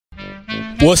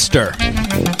Worcester.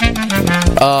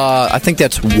 I think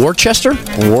that's Worcester.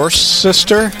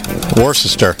 Worcester.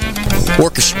 Worcester.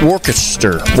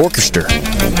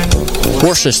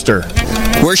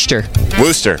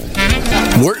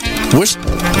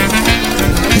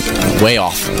 Way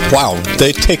off. Wow,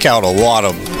 they take out a lot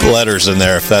of letters in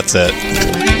there if that's it.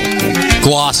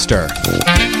 Gloucester.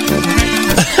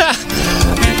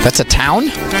 That's a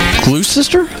town?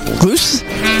 Gloucester? Gloucester?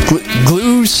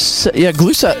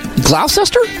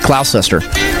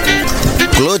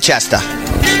 Gloucester.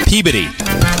 Peabody.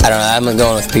 I don't know. I'm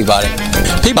going with Peabody.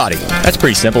 Peabody. That's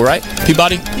pretty simple, right?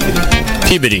 Peabody?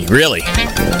 Peabody, really?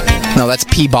 No, that's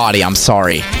Peabody. I'm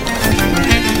sorry.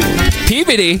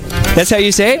 Peabody? That's how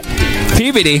you say it?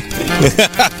 Peabody.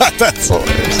 That's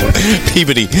hilarious.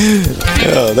 Peabody.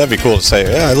 Oh, that'd be cool to say.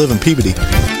 Yeah, I live in Peabody.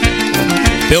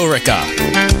 Billerica.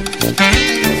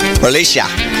 Alicia.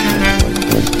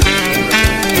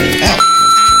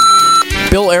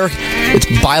 Bill Eric. It's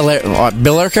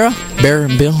Billerica?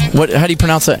 Bill? What? How do you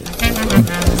pronounce that?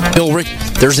 Bill Rick.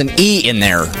 There's an E in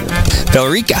there.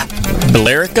 Billerica.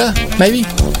 Billerica, maybe?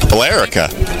 Billerica.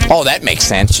 Oh, that makes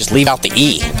sense. Just leave out the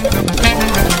E.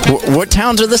 What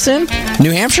towns are this in?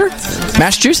 New Hampshire?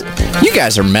 Massachusetts? You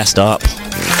guys are messed up.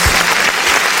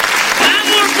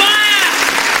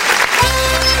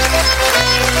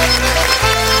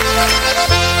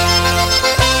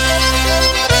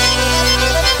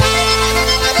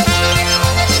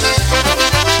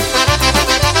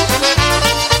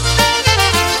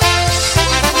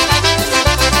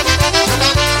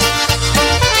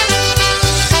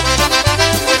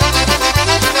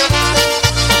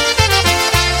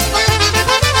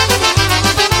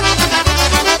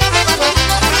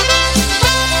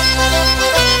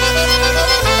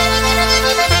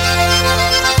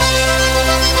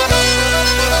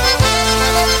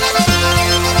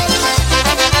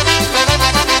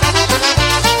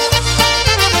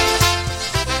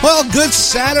 Good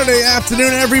Saturday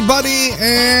afternoon, everybody,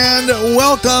 and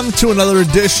welcome to another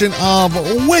edition of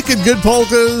Wicked Good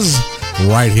Polkas,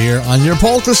 right here on your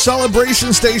Polka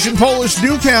Celebration Station,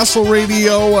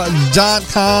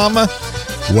 PolishNewcastleRadio.com,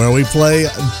 where we play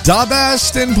the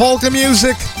best in polka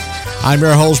music. I'm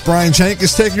your host, Brian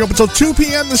Chankis, taking you up until 2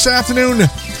 p.m. this afternoon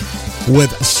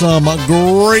with some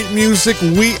great music.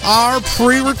 We are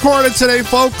pre-recorded today,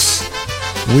 folks.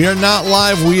 We are not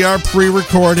live. We are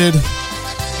pre-recorded.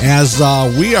 As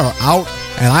we are out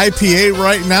at IPA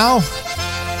right now,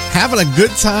 having a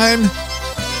good time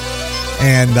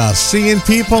and seeing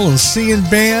people and seeing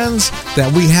bands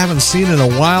that we haven't seen in a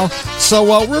while. So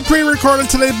we're pre-recorded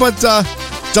today, but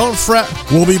don't fret.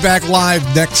 We'll be back live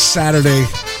next Saturday,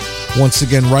 once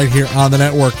again, right here on the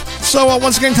network. So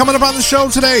once again, coming up on the show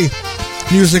today,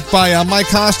 music by Mike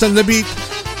Costa and The Beat,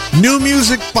 new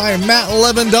music by Matt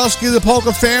Lewandowski, the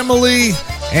Polka Family,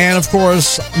 and, of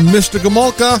course, Mr.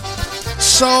 Gomolka.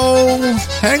 So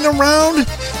hang around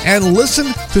and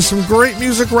listen to some great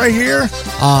music right here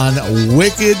on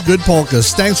Wicked Good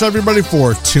Polkas. Thanks, everybody,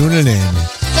 for tuning in.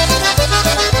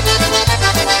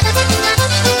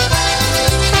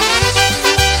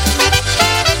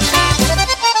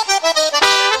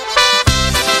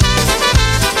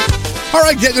 All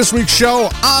right, get this week's show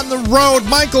on the road.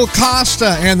 Michael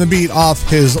Costa and The Beat off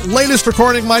his latest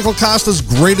recording, Michael Costa's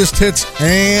Greatest Hits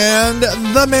and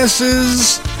the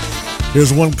Misses.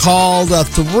 Here's one called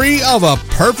Three of a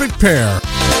Perfect Pair.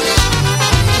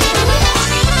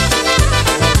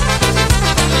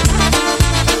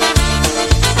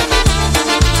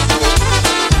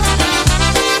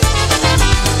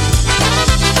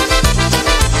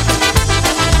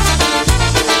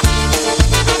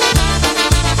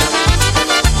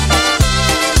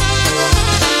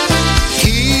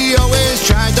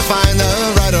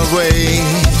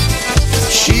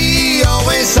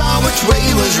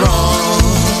 Way was wrong.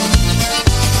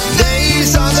 They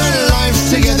saw their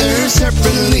lives together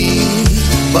separately,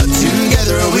 but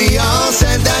together we all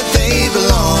said that they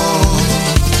belong.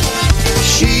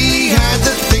 She had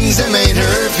the things that made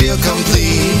her feel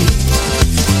complete.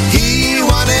 He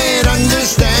wanted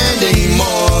understanding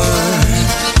more.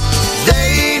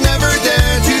 They never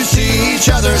dared to see each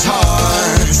other's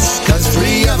hearts, 'cause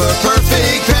three of a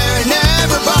perfect pair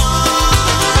never born.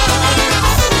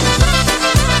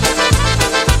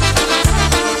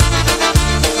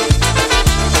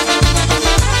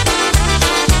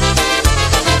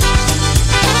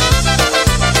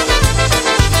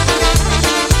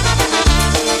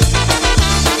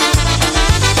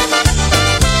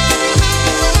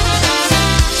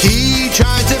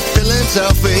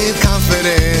 With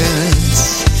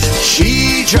confidence,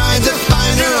 she tried to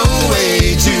find her own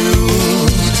way too.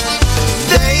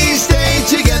 They stayed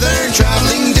together,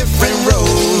 traveling different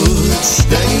roads.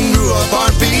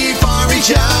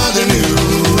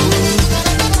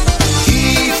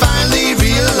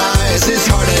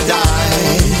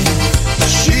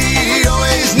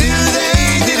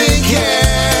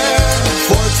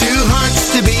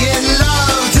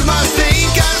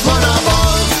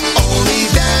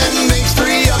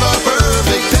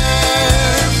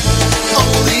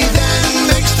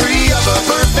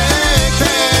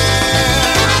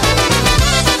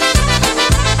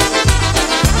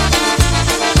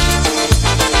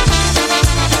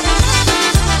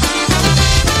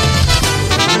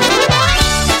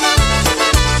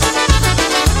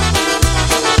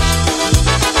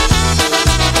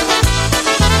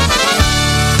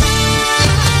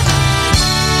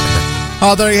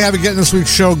 Oh, there you have it, getting this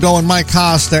week's show going. Mike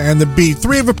Costa and the Beat.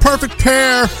 Three of a perfect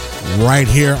pair right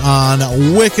here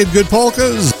on Wicked Good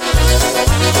Polkas.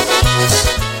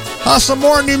 Some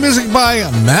more new music by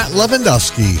Matt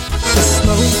Lewandowski. The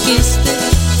smoke is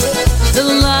thick, the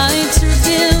lights are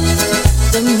dim,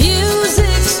 the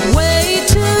music's way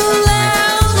too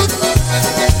loud.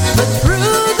 But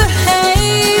through the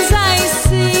haze I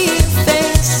see a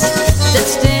face that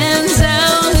stands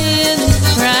out in the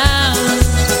crowd.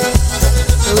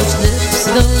 Those lips,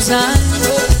 those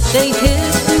eyes, they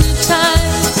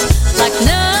hypnotize like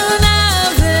none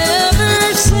I've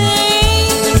ever seen.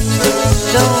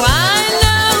 Though I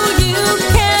know you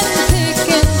can pick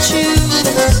and choose,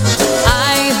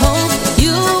 I hope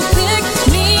you'll pick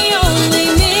me,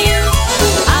 only me.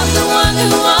 I'm the one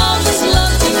who always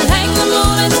loved you, hang the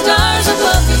moon and stars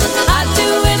above you. I'd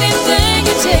do anything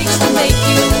it takes to make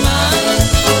you mine.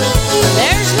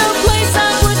 There's no place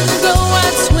I wouldn't go,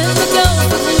 I'd swim the Gulf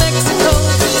of Mexico.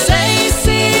 Say,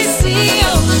 see, see,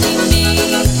 only me.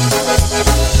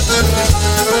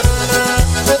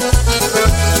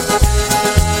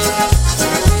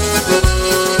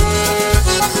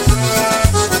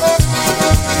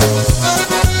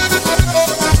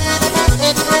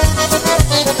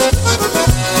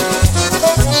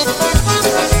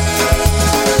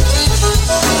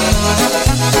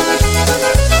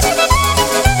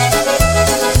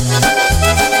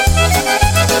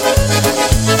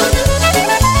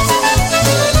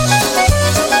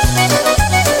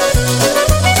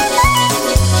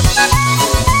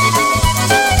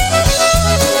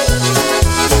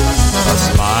 A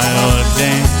smile, a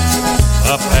dance,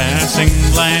 a passing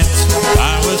glance.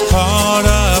 I was caught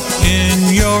up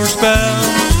in your spell.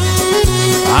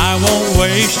 I won't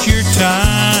waste your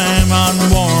time on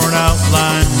worn out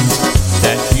lines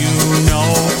that you know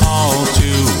all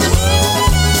too well.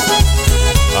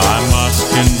 I must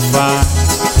confide,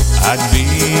 I'd be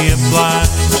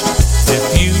obliged if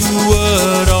you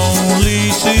would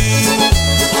only see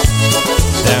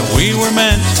that we were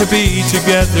meant to be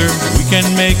together. We can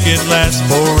make it last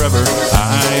forever.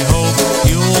 I hope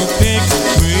you'll pick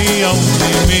me,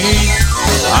 only me.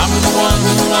 I'm the one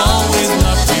who'll always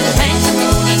love you, hang the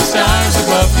moon and stars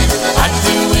above you. I'd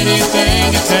do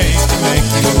anything it takes to make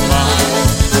you mine.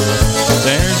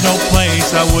 There's no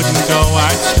place I wouldn't go,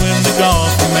 I'd swim the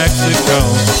Gulf of Mexico.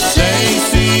 Say,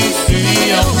 see,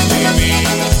 see, only me.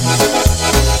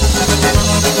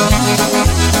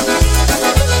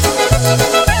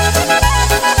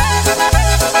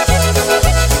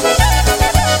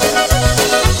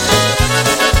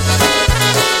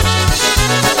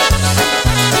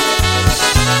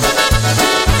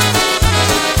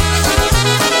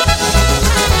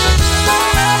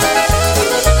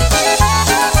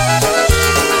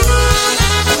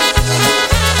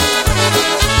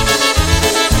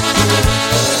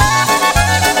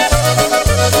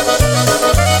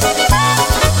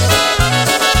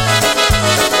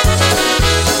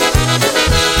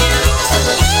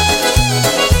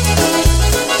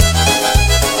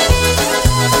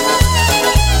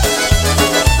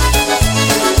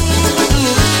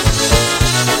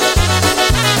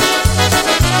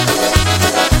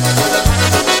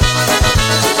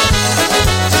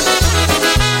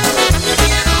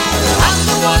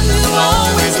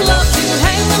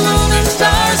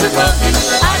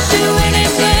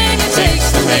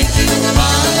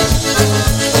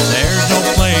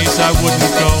 I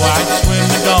wouldn't go, I'd swim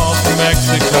the Gulf of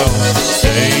Mexico.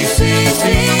 Say, see,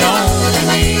 see, only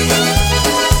me.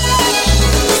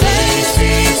 Say,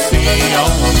 see, see,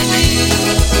 only me.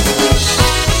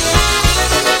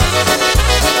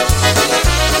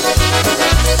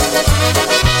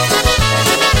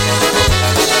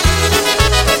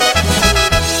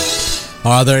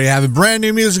 There you have it. Brand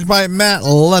new music by Matt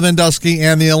Lewandowski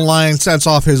and the Alliance. That's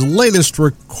off his latest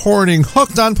recording,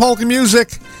 Hooked on Polka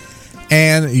Music.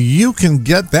 And you can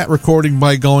get that recording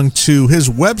by going to his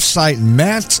website,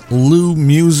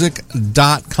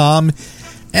 mattlewmusic.com.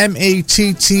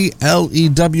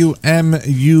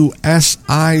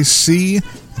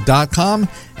 mattlewmusic.com,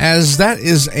 as that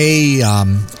is a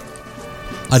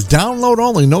download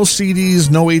only. No CDs,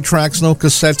 no 8-tracks, no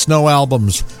cassettes, no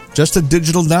albums. Just a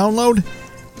digital download.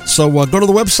 So go to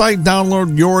the website,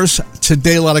 download yours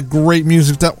today. A lot of great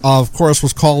music that, of course,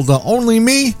 was called Only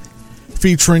Me,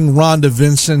 featuring Rhonda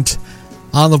Vincent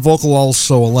on the vocal,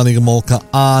 also Eleni Gomulka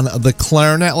on the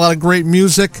clarinet. A lot of great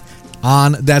music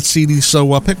on that CD,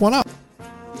 so pick one up.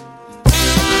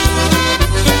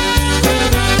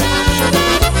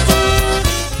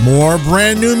 More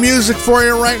brand new music for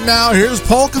you right now. Here's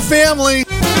Polka Family.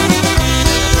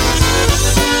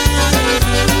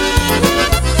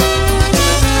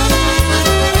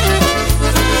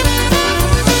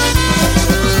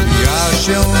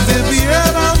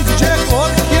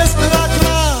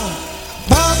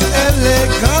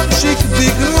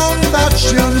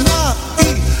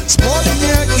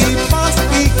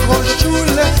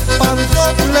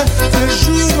 doble te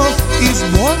żuro i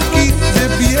zwłonki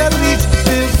wybielić,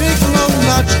 by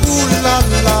wyglądać la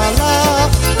la la,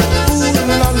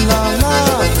 la la la.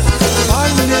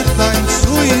 Panie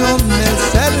tańcują, me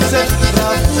serce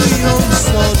rabują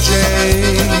co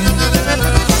dzień.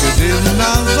 Gdy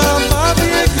na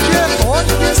zabawie, gdzie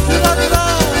orkiestra gra,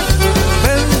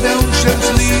 będę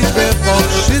szczęśliwy, bo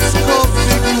wszystko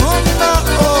wygląda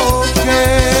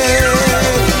okej.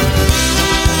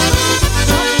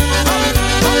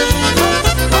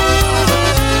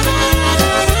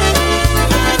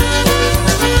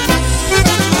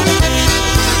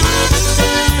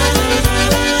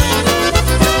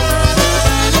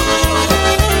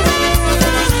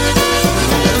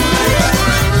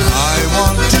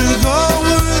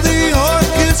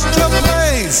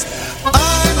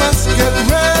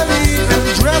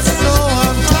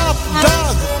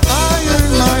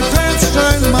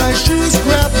 Shoes,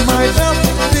 grab my belt,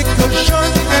 pick a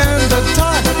shirt and a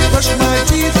tie, brush my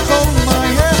teeth, comb my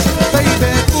hair,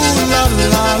 baby, ooh la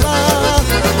la la,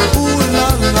 ooh la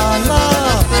la la.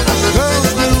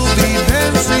 Girls will be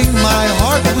dancing, my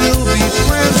heart will be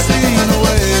prancing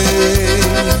away.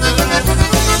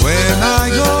 When I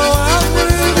go out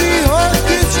where the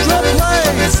orchestra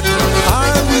plays, I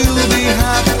will be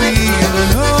happy and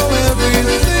know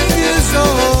everything is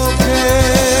okay.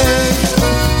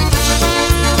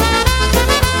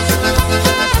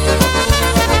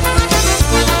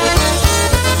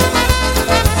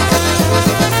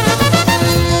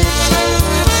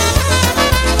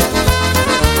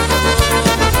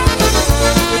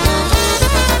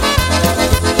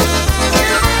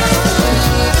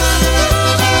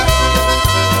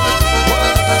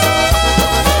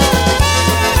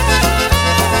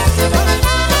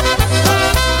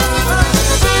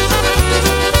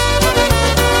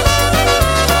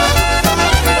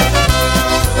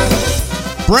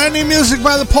 Brand new music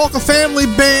by the Polka Family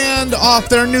Band off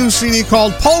their new CD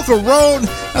called Polka Road.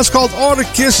 That's called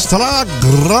Orkiestra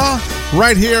Gra,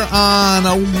 right here on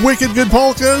Wicked Good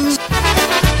Polkas.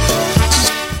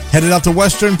 Headed up to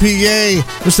Western PA,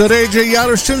 Mr. AJ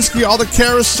Yaroshchinsky, all the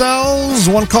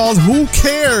carousels, one called Who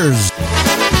Cares?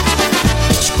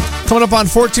 Coming up on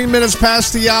 14 minutes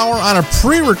past the hour on a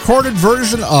pre-recorded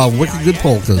version of Wicked Good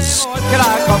Polkas.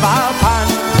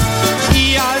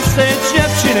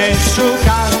 Dziewczyny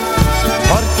szuka,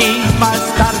 worki ma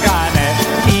stargane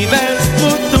i bez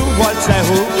butu łoce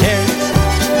hukier.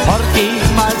 Worki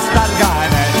ma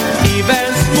stargane i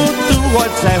bez butu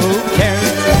łoce hukier.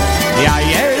 Ja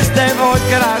jestem od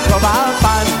Krakowa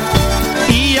pan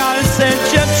i ja se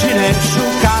dziewczyny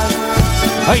szuka.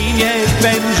 Hej, niech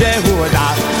będzie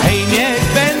chuda, hej, niech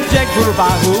będzie gruba,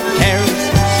 who cares?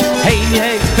 Hej,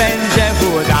 niech będzie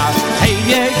chuda, hej,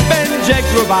 niech będzie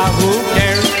gruba, who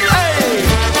cares?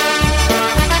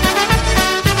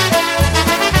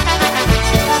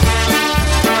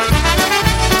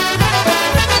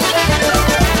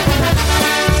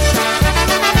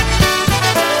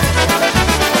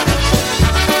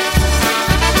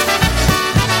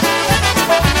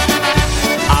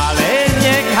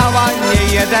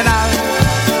 Jedna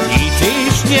i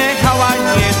tyś nie jechała,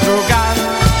 nie druga.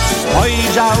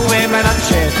 Spojrzałem na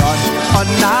ciebie,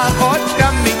 ona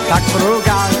oczkami tak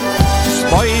mruga.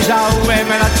 Spojrzałem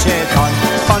na ciebie,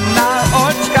 ona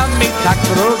oczkami tak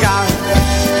mruga.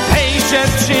 Hej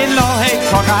dziewczyno, hej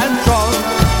kochanko,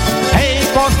 hej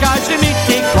pokaż mi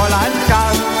ty kolanka.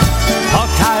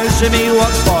 Pokaż mi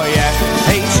twoje,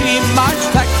 hej czy masz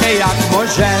takie jak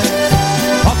może.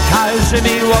 Pokaż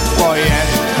mi twoje,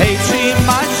 hej czy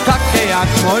masz takie jak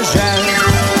może.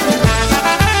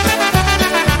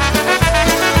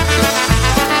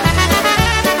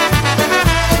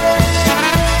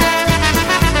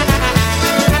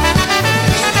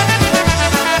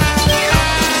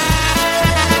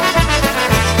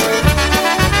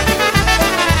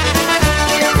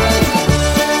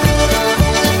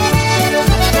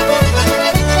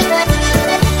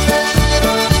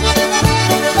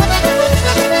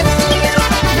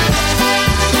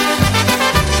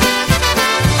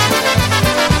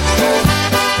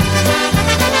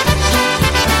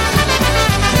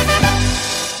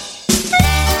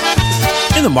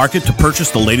 In the market to purchase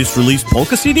the latest released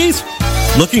polka CDs?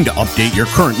 Looking to update your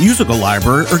current musical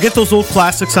library or get those old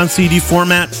classics on CD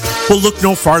format? Well, look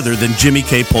no farther than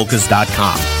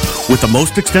JimmyKPolkas.com. With the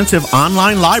most extensive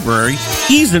online library,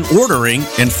 ease in ordering,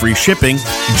 and free shipping,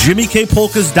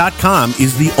 JimmyKPolkas.com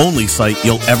is the only site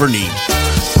you'll ever need.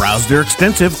 Browse their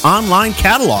extensive online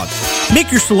catalog.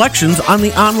 Make your selections on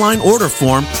the online order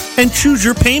form and choose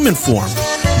your payment form.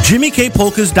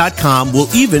 JimmyKPolkas.com will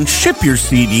even ship your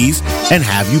CDs and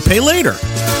have you pay later.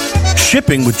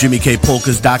 Shipping with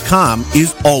JimmyKPolkas.com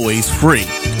is always free.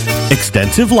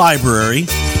 Extensive library,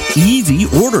 easy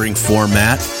ordering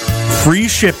format, free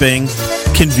shipping,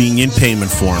 convenient payment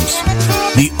forms.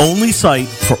 The only site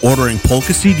for ordering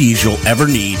polka CDs you'll ever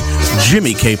need,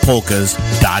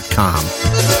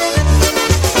 JimmyKPolkas.com.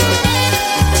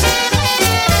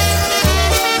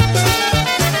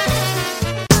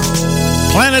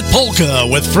 Planet Polka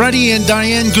with Freddie and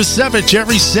Diane Gusevich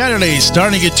every Saturday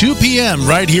starting at 2 p.m.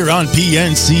 right here on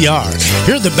PNCR.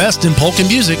 Hear the best in polka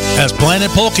music as Planet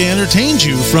Polka entertains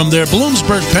you from their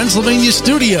Bloomsburg, Pennsylvania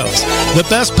studios. The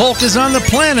best polkas on the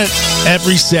planet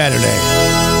every Saturday.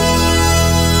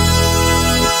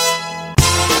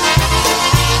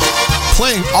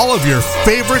 Playing all of your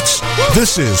favorites,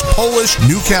 this is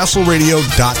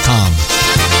PolishNewcastleRadio.com.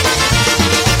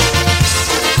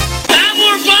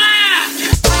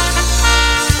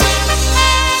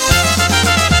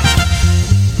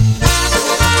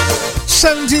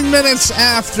 17 minutes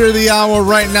after the hour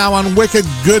right now on Wicked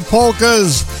Good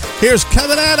Polkas. Here's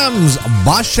Kevin Adams,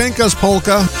 Bashenka's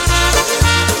Polka,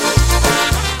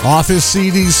 off his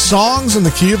CD Songs in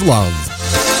the Key of Love.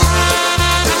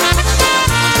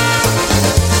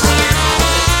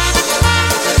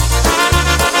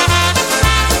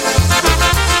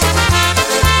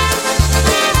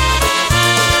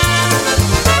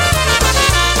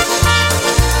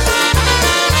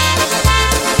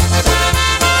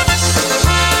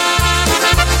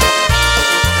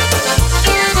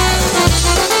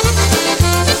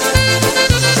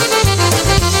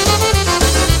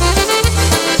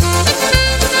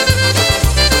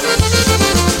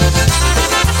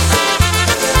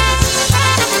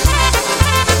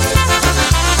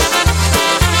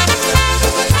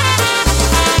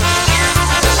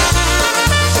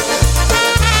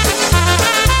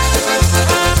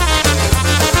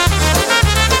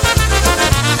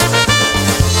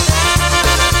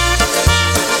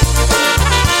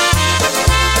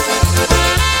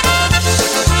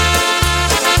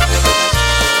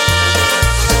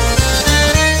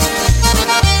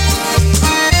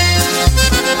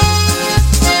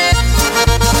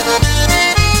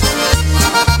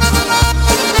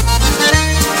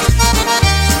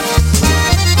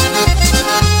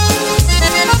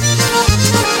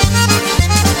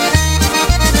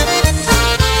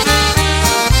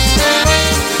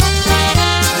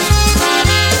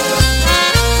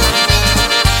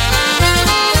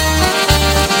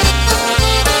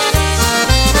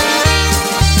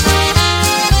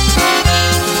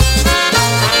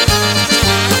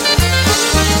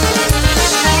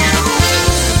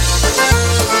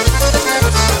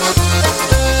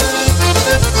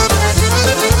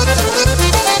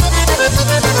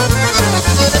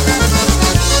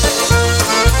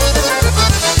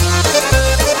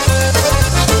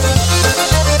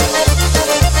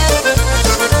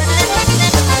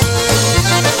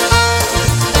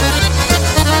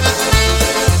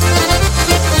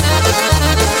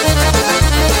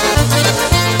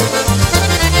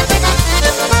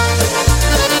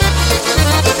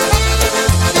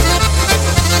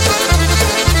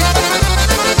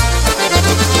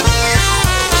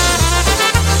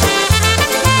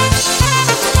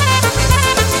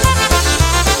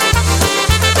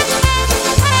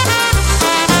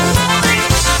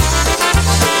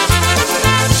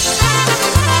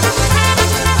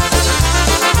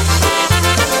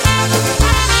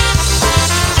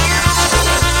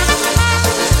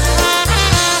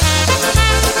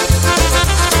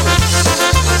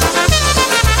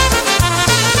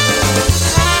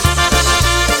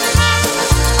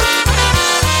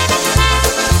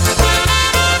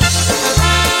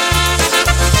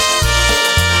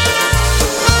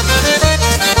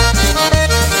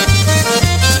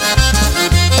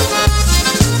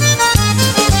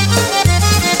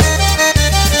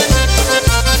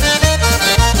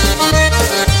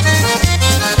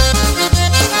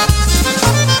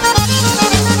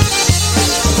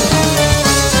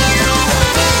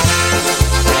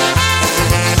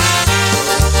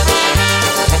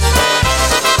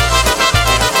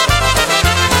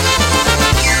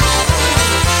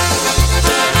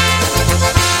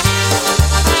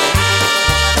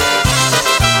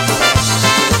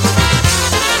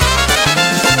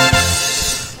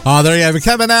 There you have it,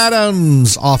 Kevin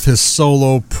Adams off his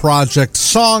solo project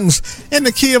Songs in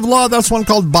the Key of Love. That's one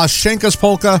called Bashenka's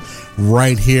Polka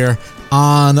right here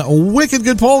on Wicked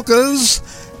Good Polkas.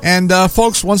 And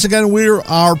folks, once again, we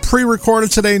are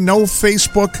pre-recorded today. No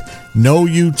Facebook, no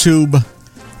YouTube.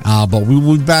 But we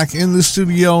will be back in the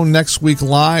studio next week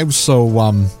live. So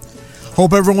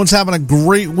hope everyone's having a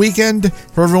great weekend.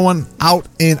 For everyone out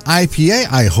in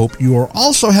IPA, I hope you are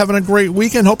also having a great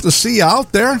weekend. Hope to see you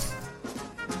out there.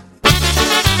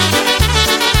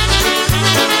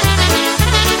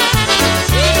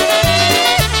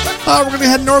 We're going to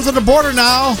head north of the border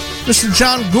now. Mr.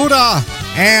 John Gouda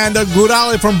and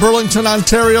Goudali from Burlington,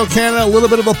 Ontario, Canada. A little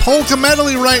bit of a polka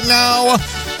medley right now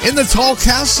in the Tall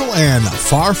Castle and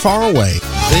Far, Far Away.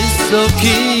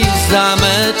 Wysoki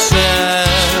zameczek,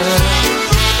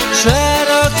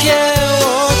 szerokie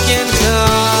okienka,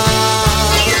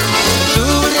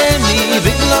 którymi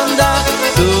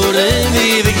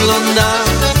wygląda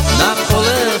na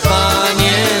pole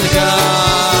panienka.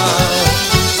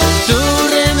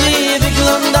 Którymi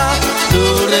wygląda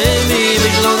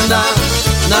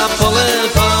na pole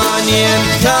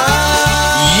panienka.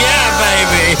 Yeah,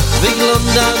 baby!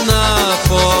 Wygląda na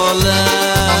pole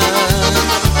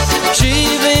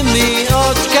siwymi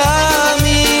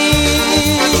oczkami.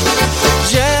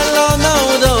 Zieloną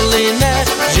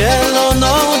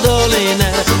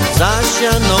dolinę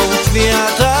zasianą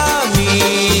kwiatami.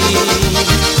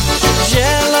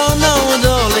 Zieloną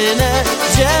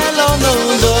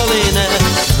dolinę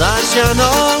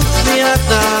zasianą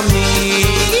kwiatami.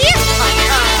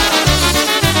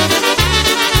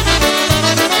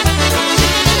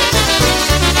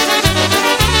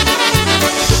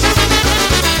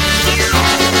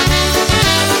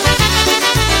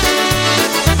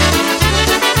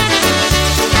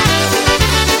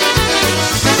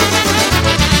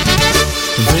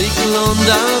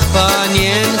 Wygląda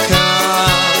panienka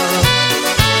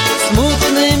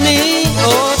smutnymi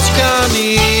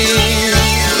oczkami.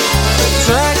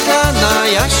 Czeka na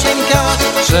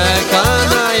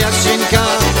Jasieńka,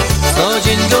 co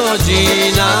dzień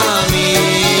godzinami.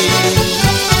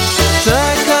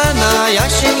 Czeka na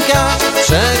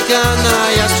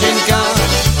Jasieńka,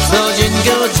 co dzień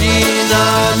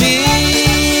godzinami.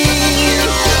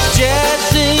 Gdzie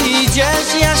ty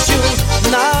idziesz, Jasiu?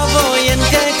 Na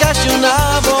wojenkę, Kasiu,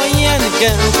 na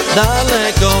wojenkę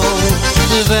daleką.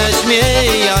 Weź mnie,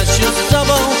 Jasiu, z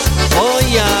sobą,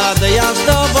 pojadę ja z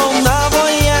tobą na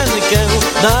wojenkę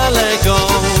daleką.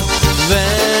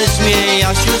 Weź mnie,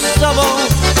 Jasiu, z sobą,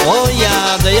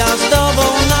 pojadę ja z tobą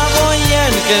na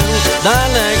wojenkę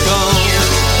daleką.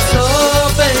 Co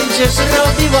będziesz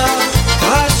robiła,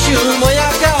 Kasiu, moja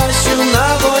Kasiu,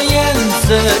 na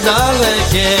wojence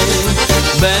dalekiej?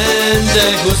 Będę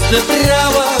chusty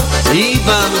brała i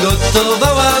wam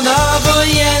gotowała na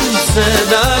wojence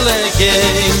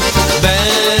dalekiej.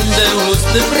 Będę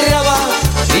chusty brała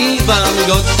i wam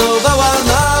gotowała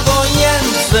na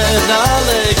wojence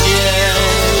dalekiej.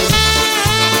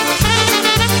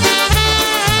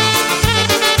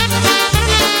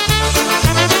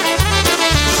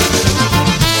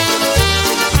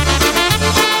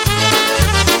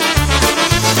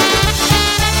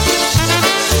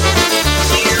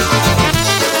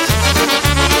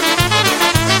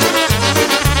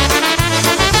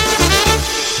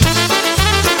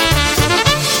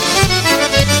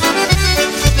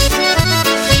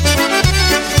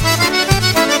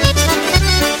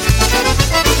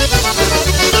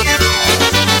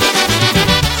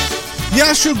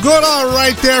 Yashu Gouda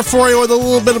right there for you with a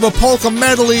little bit of a polka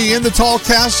medley in the Tall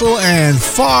Castle and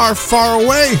Far, Far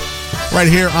Away right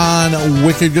here on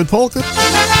Wicked Good Polka.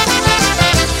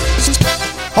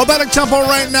 Helvetic Tempo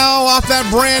right now off that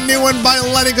brand new one by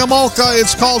Lenny Gomulka.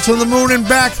 It's called To the Moon and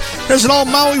Back. There's an old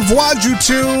Maui Władziu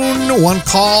tune, one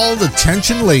called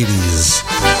Attention Ladies.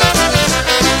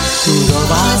 Do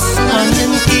was,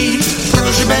 panienki,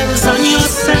 prośbę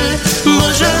zaniosę,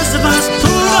 może z was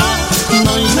która,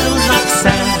 no i męża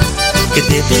chcę.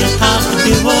 Gdyby tak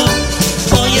było,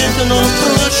 o jedno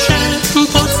proszę,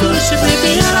 po cóż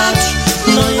wybierać,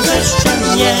 no i weźcie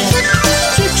mnie.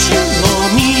 Dziewczyno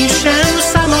mi się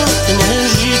samotnie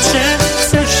życzę,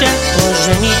 chcę się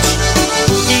ożenić.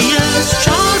 I jest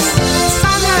czas,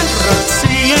 same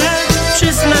racje,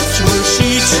 przyznać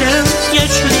musicie,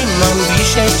 jeśli mam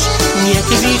wisieć, niech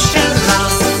wisie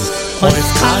raz. Choć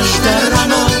każde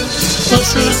rano o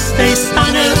 6:00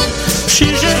 stanę,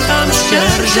 przyrzekam się,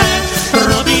 że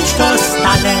robić to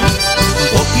stale.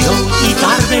 Popiół i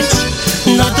garbycz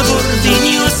na dwór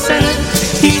wyniosę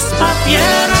i z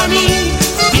papierami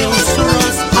piąc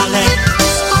rozpalę.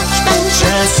 Spać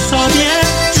będzie sobie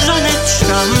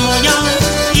żoneczka moja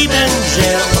i będzie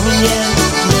o mnie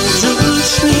mężu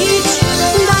śnić.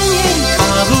 Daj jej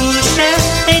kawusie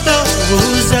i do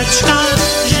wózeczka,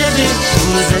 żeby w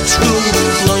wózeczku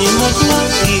no i mogło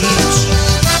pić.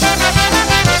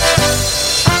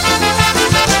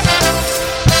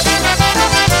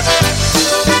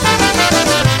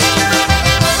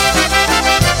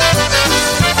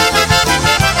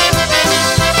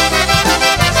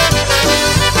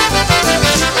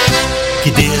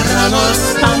 Gdy rano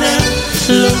stanę,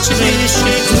 lunch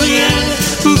wyszykuję,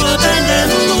 bo będę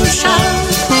musiał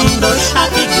do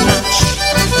szafy gnać.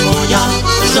 Moja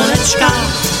żoneczka żoneczka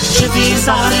drzwi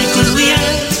zaregluje,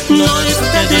 no i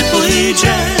wtedy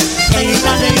pójdzie i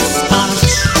dalej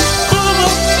spać.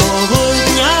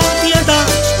 Południa bieda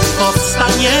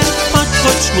powstanie,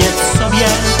 odpocznie sobie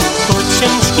po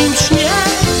ciężkim śnie,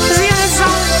 zje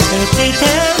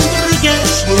zapetytem drugie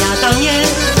śniadanie,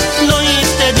 no i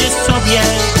wtedy sobie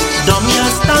do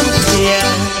miasta mknie.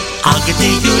 A gdy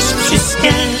już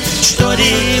wszystkie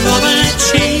cztery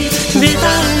wyleci,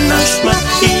 wyda na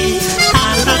szmatki,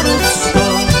 a na rówsko,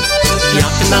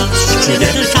 jak na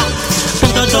skrzydełkach,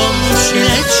 do domu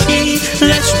przyleci,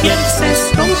 lecz pierw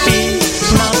zestąpi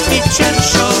na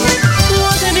pięcierszą.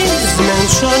 Młodym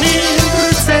zmęczony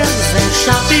wrócę ze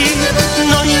szafy,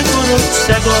 no i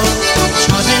wrócę go,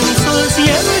 chciałbym co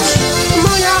zjeść.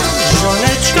 Moja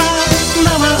żoneczka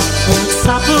mała od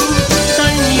sapu,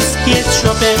 daj mi z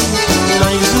pieczopem, no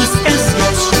i wózkę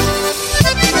zjeść.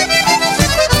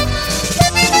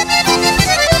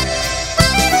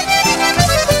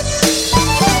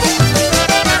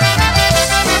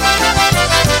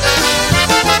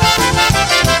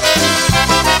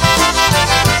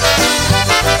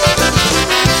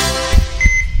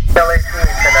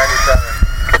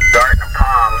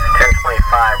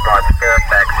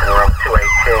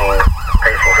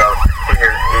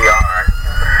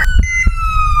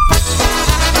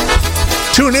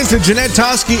 Tune in to Jeanette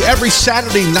Toski every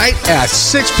Saturday night at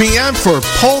 6 p.m. for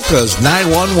Polkas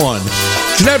 911.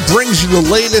 Jeanette brings you the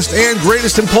latest and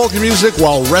greatest in polka music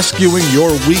while rescuing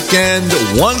your weekend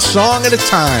one song at a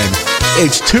time.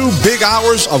 It's 2 big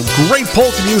hours of great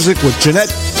polka music with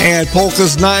Jeanette and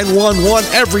Polkas 911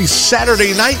 every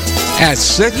Saturday night at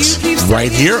 6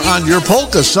 right here on your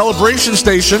polka celebration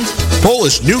station,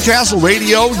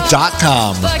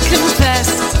 PolishNewcastleRadio.com.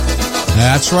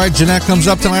 That's right. Jeanette comes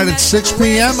up tonight at 6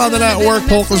 p.m. on the network.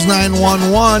 Polkas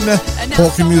 911.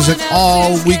 Polka music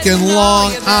all weekend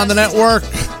long on the network.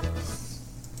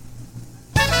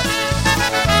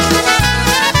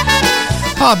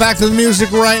 Back to the music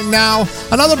right now.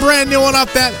 Another brand new one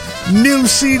off that new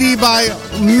CD by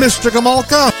Mr.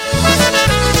 Gamolka.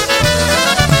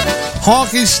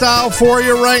 Honky style for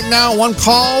you right now. One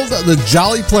called The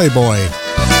Jolly Playboy.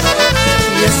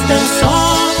 Jestem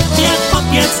sobie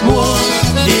chłopiec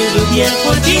młody, lubię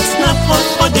chodzić na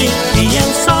pochody, piję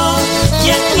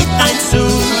sobie i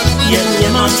tańcuję, nie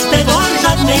mam z tego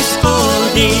żadnej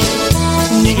szkody.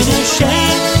 Nigdy się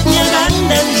nie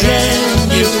będę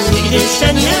żenił, nigdy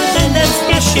się nie będę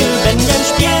spieszył, będę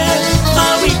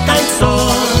śpiewał i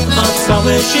tańcował,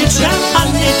 całe życie Pan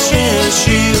mnie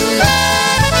cieszył.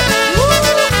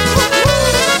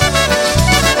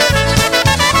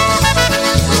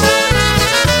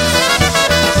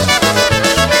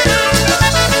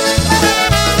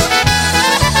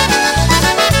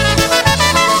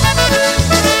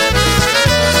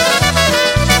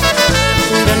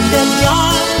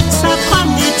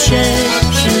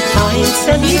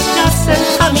 Tańcem i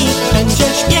piosenkami będzie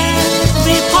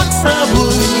śpiewy,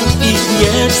 pocałunki,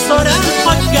 wieczorem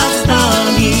pod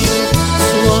gwiazdami.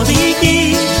 Słowiki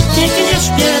pięknie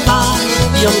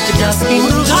śpiewają, gwiazdki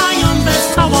mrugają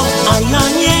wesoło, a ja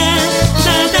nie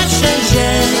będę się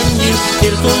żenił,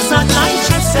 tylko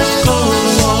zatańczę se w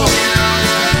koło.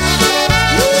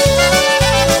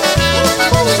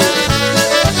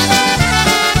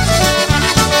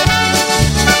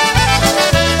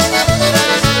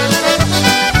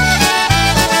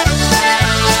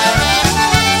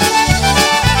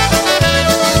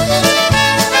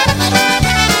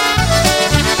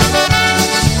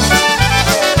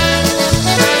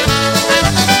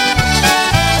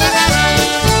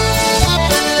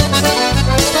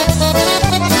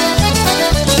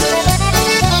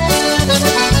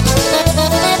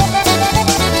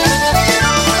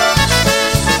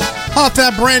 Off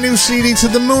that brand new CD To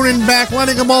the Moon and Back,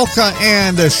 Lenny Gamolka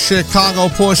and the Chicago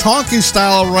Push honky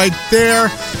style right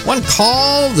there. One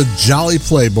called The Jolly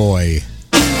Playboy.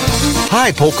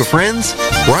 Hi, polka friends.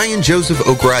 Brian Joseph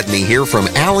Ogrodny here from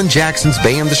Alan Jackson's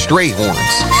band, The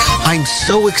Strayhorns. I'm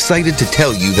so excited to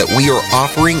tell you that we are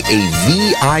offering a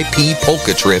VIP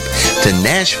polka trip to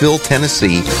Nashville,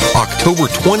 Tennessee, October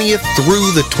 20th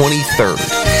through the 23rd.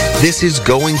 This is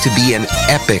going to be an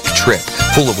epic trip,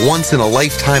 full of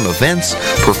once-in-a-lifetime events,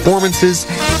 performances,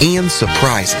 and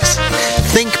surprises.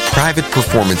 Think private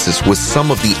performances with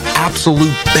some of the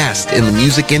absolute best in the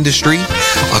music industry,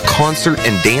 a concert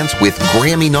and dance with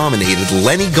Grammy-nominated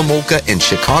Lenny Gamolka and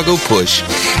Chicago Push,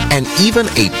 and even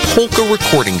a polka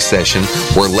recording session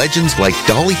where legends like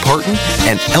Dolly Parton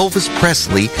and Elvis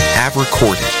Presley have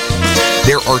recorded.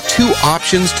 There are two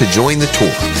options to join the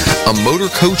tour. A motor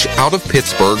coach out of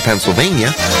Pittsburgh,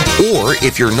 Pennsylvania, or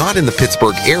if you're not in the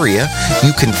Pittsburgh area,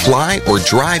 you can fly or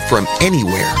drive from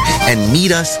anywhere and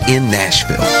meet us in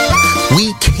Nashville.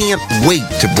 We can't wait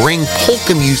to bring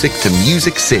polka music to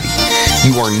Music City.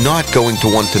 You are not going to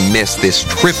want to miss this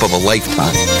trip of a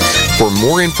lifetime. For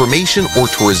more information or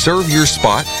to reserve your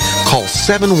spot, call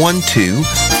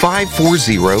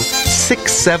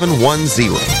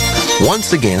 712-540-6710.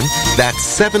 Once again, that's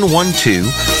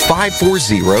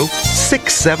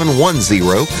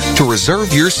 712-540-6710 to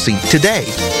reserve your seat today.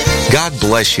 God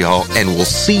bless y'all, and we'll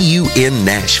see you in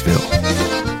Nashville. Pick up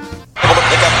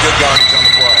good yardage on the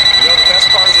play. You know, the best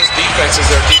part of this defense is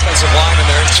their defensive line and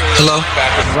their interior. Hello?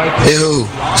 Hey, who?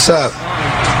 What's up?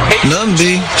 Nothing,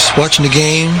 B. Just watching the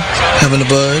game, having a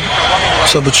bud.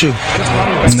 What's up with you?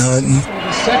 Nothing.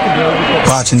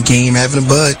 Watching the game, having a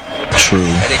bud.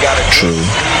 True. True.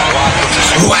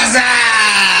 What's up?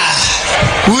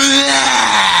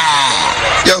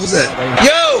 Yo, who's that?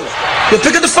 Yo,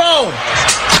 pick up the phone.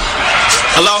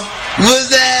 Hello? What's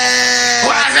that?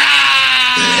 What's up?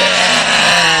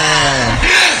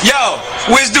 Yo,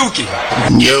 where's Dookie?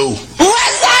 Yo.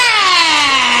 What's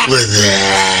that? What's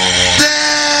that?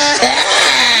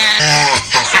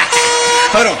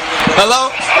 Hold on. Hello?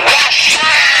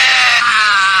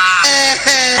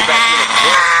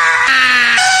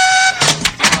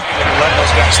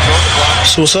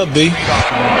 So what's up, B?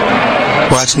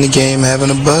 Watching the game,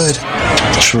 having a bud.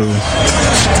 True.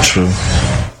 True.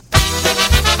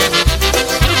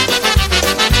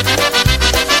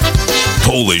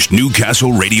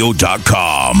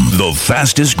 PolishNewcastleRadio.com, the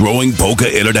fastest growing polka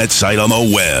internet site on the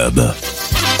web.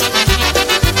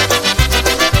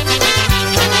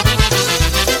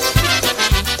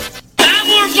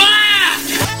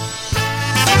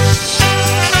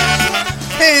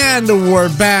 And we're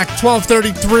back,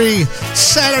 12:33,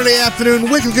 Saturday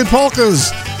afternoon, Wicked Good Polkas.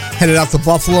 Headed out to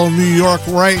Buffalo, New York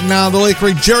right now. The late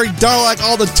great Jerry Darlak,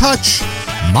 all the touch.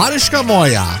 Mariszka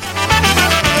moja.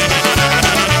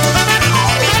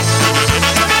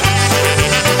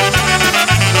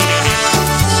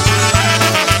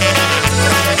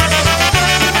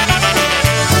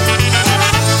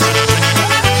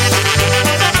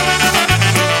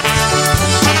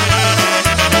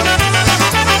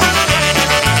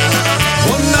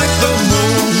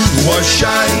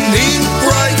 Shining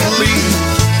brightly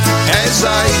as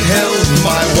I held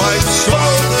my wife so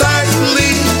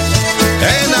tightly,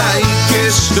 and I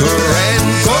kissed her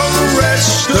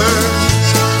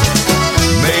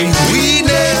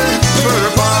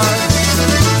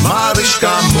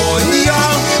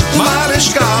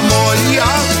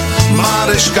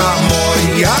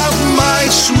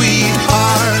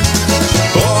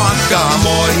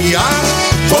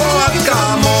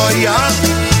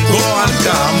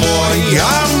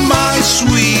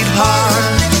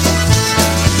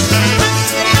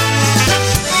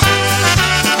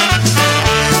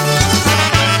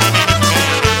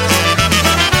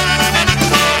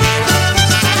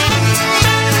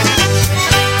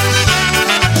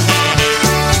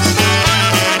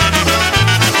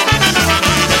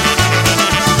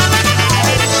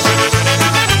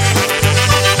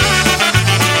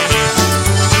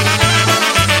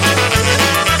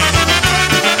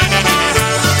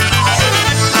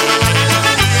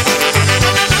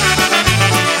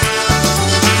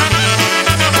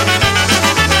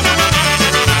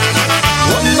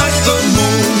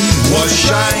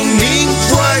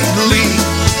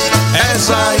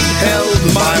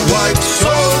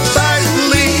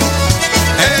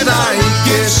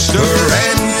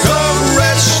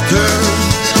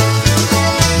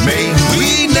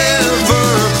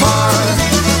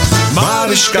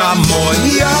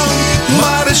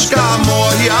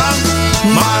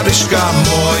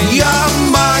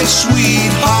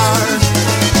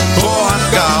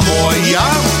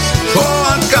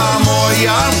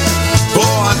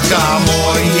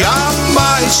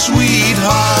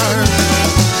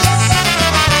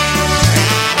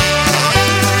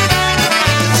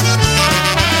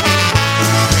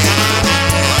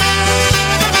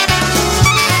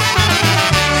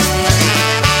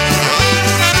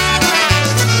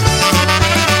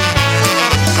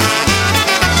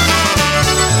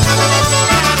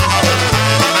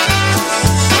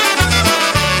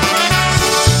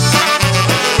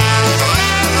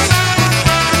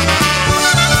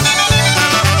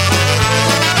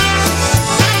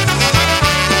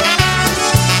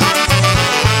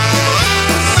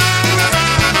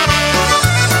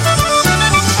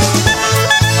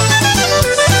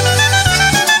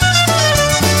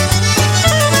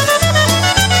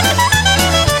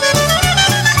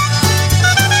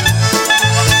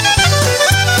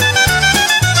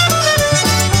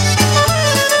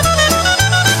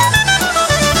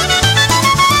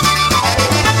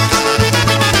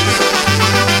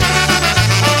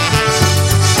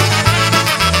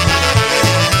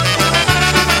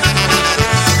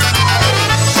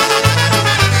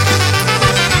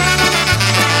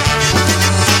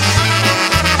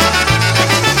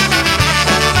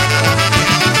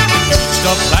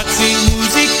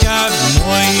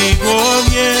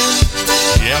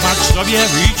sobie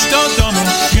wyjść do domu,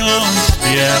 świąt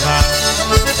śpiewa.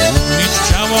 Umyć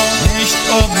ciało, jeść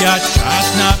obiad, czas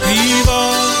na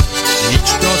piwo.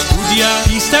 Idź do studia,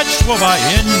 pisać słowa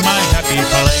in my happy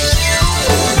place.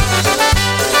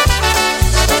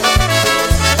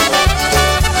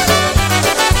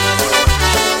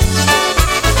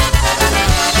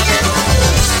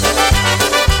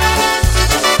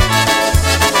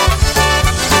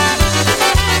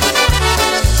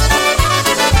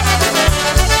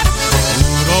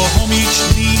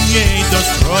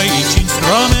 Dostroić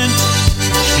instrument,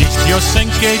 śpić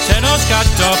piosenkę, teraz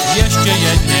gotow jeszcze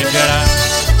jednie gra.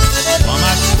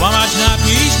 Łamać,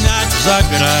 napisać,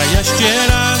 zagra jeszcze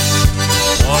raz.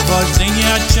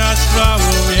 Powodzenia, czas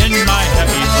trwały in my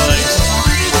happy place.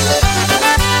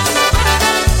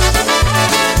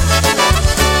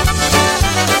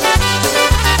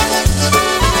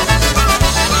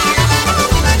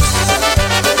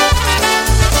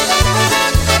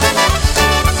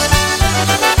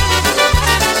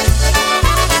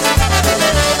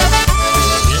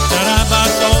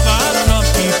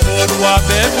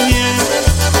 Pewnie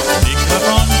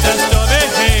mikrofon testowy,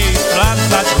 hej,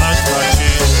 sprawdzać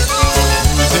rozpaczy.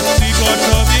 Muzycy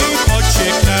gotowi,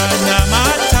 poczeka na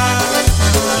mata.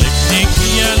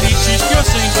 Kliknij ja liczyć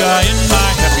piosenka in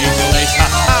my happy place, ha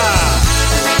ha.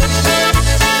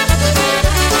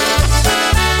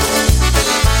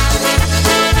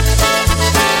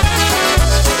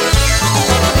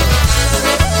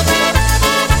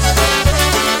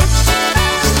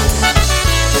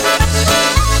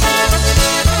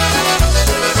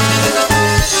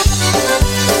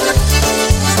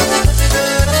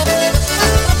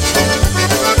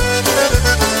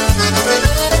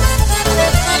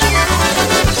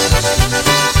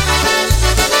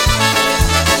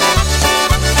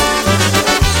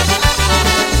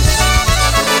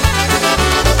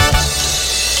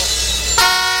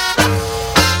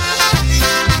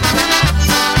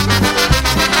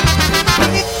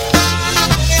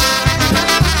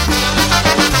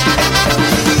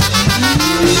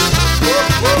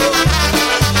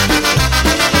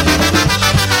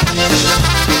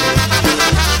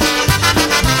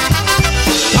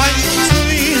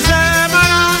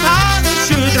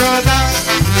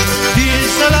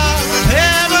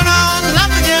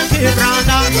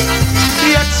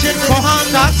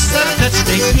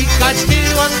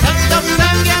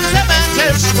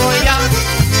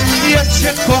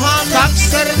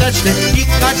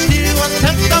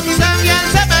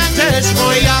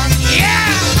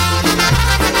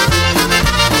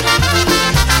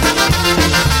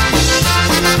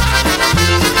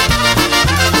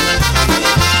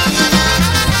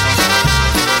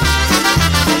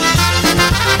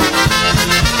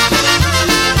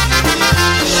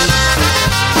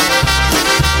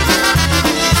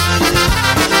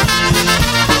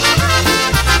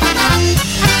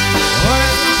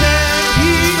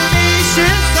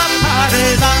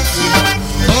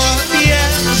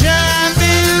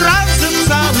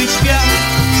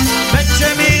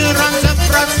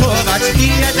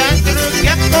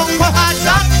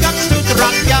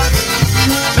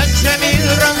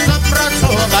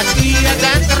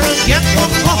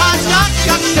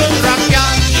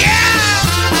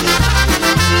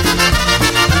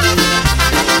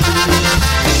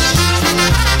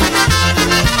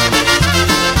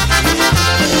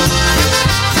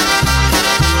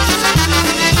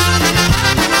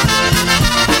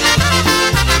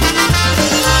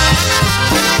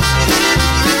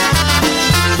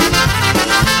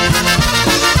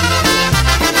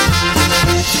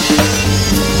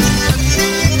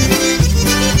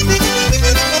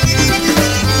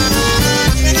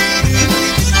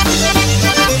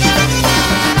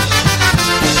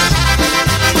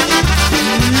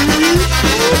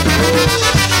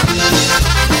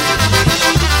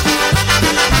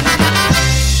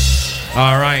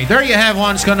 There you have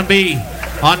one. It's going to be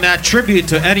on that tribute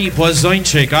to Eddie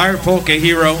Blazonczyk, our polka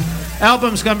hero.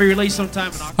 Album's going to be released sometime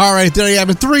in October. All right, there you have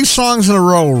it. 3 songs in a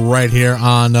row right here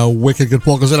on Wicked Good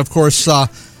Polkas. And, of course,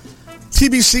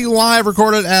 TBC Live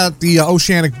recorded at the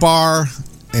Oceanic Bar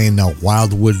in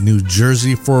Wildwood, New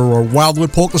Jersey for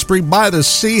Wildwood Polka Spree by the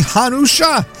Sea,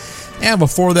 Hanusha. And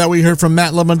before that, we heard from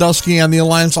Matt Lewandowski and the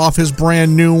Alliance off his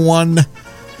brand new one,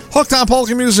 Hooked on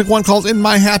Polka Music, one called In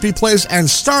My Happy Place. And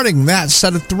starting that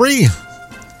set of 3,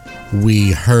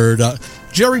 we heard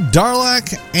Jerry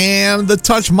Darlak and the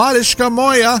Touch Madishka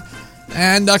Moya.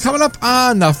 And coming up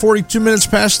on 42 minutes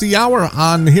past the hour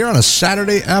on here on a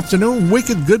Saturday afternoon,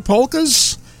 Wicked Good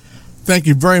Polkas. Thank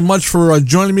you very much for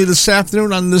joining me this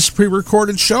afternoon on this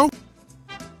pre-recorded show.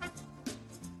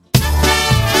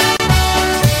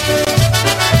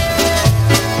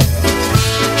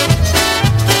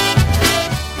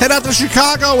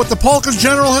 Chicago with the Polkas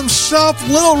General himself,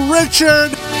 Little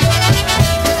Richard.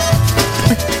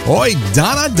 Oj,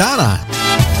 Donna, Donna.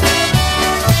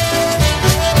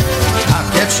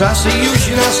 Te czasy już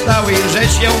nastały, że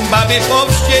się baby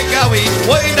powściekały.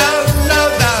 Oj dawna,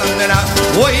 dawna,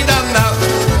 oj dawna,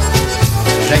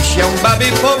 że się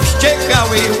baby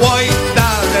powściekały. Oj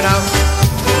dawna,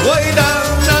 oj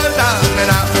dawna,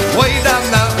 dawna, oj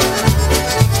dawna,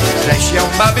 że się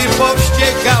baby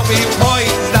powściekały. Oj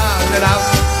dawna,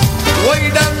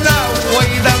 oj dawna, oj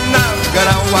dawna,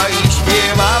 grała i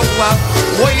śpiewała.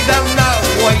 Oj dawna,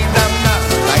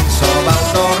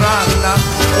 tańcował do rana.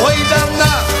 Oj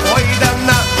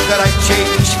dawna, grajcie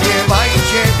i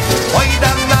śpiewajcie. Oj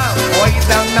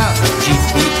dawna,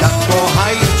 dziwni tak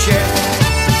kochajcie.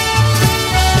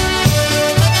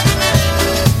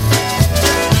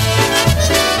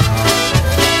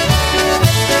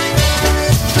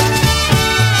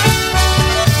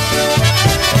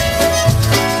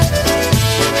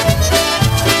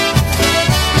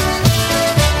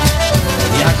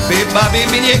 Jakby baby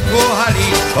mnie kochali,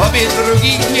 obie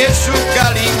drugich nie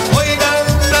szukali. Oj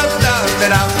dawna,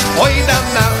 dawna, oj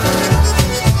dawna,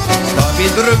 obie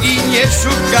drugich nie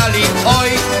szukali.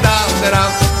 Oj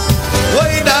dawna,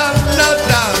 oj dawna,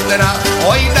 dawna,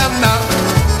 oj dawna,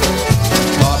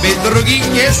 obie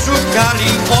drugich nie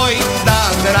szukali. Oj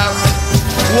dawna,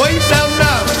 oj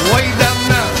dawna, oj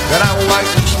dawna, grała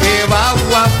i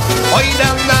śpiewała. Oj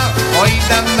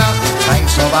dawna,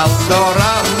 tańcował do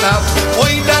rana.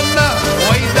 Oj dawna,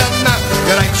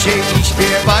 grajcie i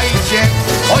śpiewajcie.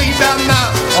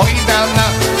 Oj dawna,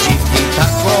 dziwni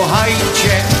tak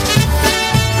kochajcie.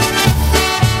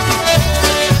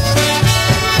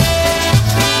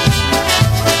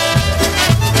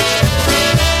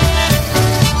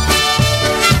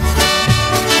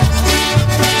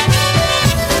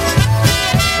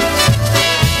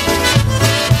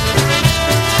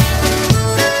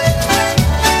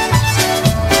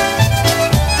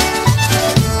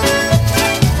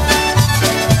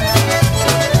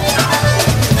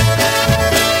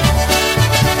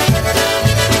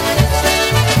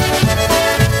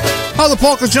 Oh, the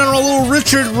Polka General, Little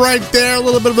Richard right there. A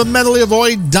little bit of a medley of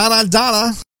Oi, Donna,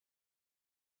 Donna.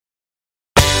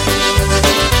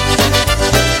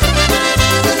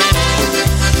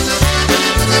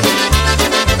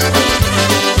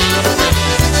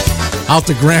 Out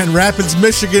to Grand Rapids,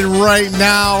 Michigan right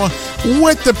now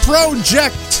with the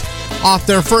Project off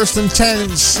their First and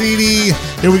 10 CD.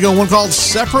 Here we go, one called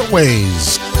Separate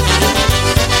Ways.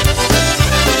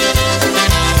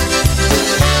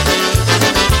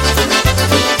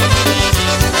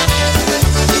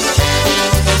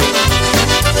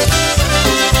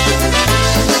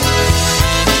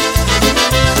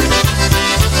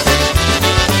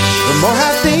 The more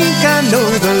I think I know,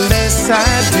 the less I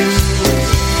do.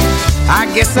 I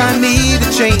guess I need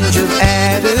a change of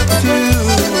attitude.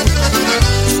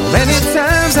 So many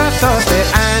times I thought that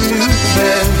I knew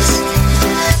best.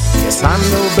 Guess I'm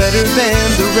no better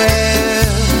than the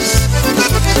rest.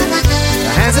 The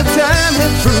hands of time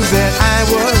have proved that I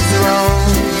was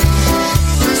wrong.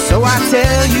 So I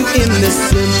tell you in this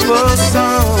simple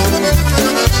song,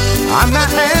 I'm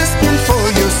not asking for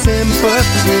your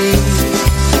sympathy.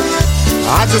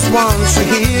 I just want you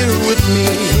here with me.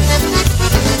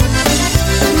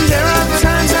 There are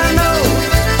times I know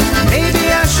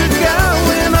maybe I should go,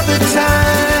 and other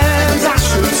times I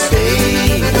should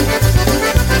stay.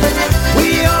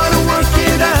 We ought to work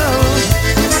it out,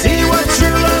 see what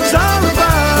true love's all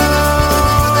about,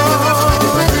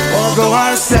 or go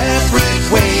our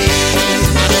separate ways.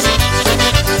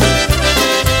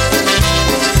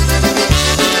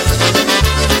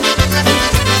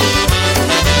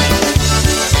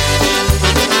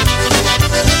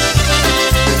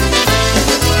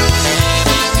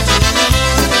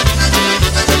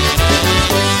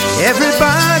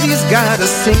 Everybody's gotta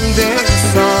sing their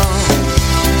song,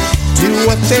 do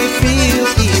what they feel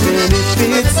even if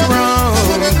it's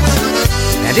wrong.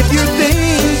 And if you're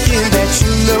thinking that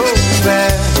you know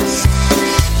best,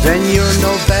 then you're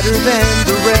no better than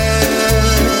the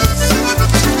rest.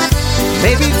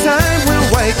 Maybe time will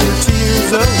wipe your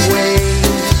tears away,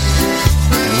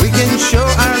 and we can show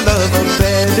our love a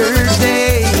better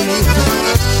day.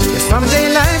 Yeah,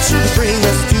 someday life should bring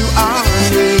us to our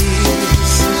knees,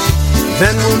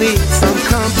 then we'll need some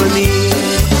company.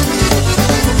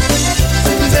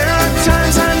 There are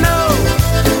times I know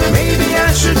maybe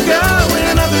I should go,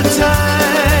 and other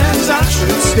times I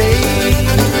should stay.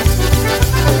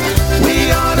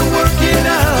 We ought to work it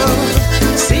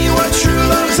out, see what true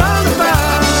love's all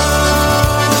about,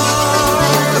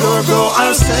 or go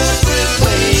our separate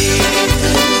ways.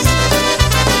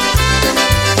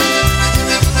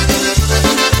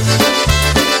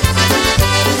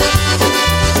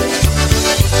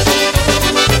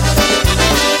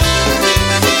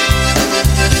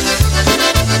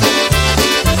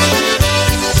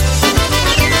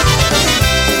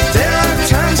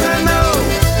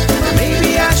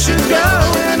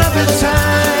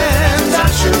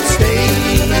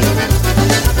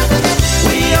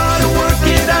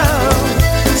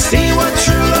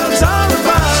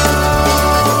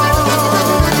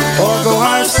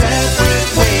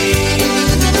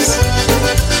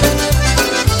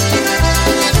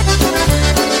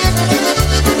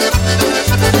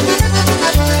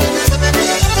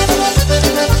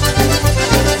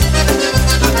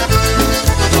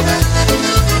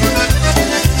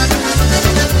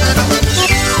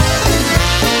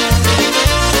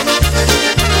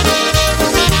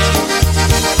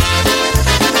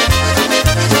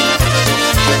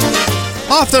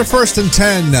 off their First and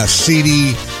 10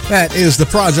 CD. That is the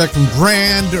project from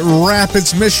Grand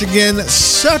Rapids, Michigan.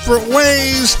 Separate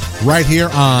Ways, right here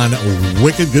on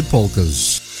Wicked Good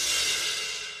Polkas.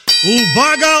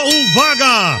 Uwaga,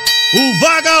 uwaga!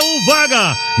 Uwaga,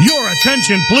 uwaga! Your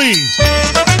attention, please.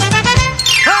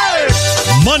 Hey!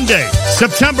 Monday,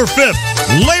 September 5th,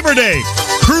 Labor Day.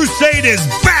 Crusade is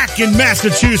back in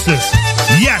Massachusetts.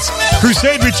 Yes,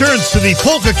 Crusade returns to the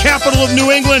polka capital of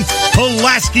New England,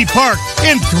 Pulaski Park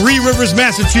in Three Rivers,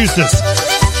 Massachusetts.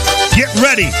 Get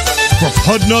ready for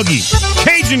Pudnuggy,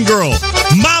 Cajun Girl,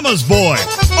 Mama's Boy,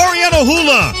 Oriental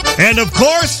Hula, and of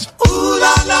course, Ooh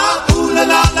la la, ooh la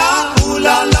la la, ooh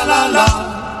la la la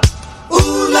la.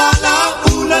 Ooh la la,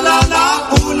 ooh la la la,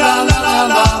 ooh la la la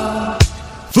la.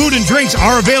 food and drinks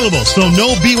are available, so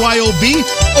no BYOB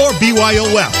or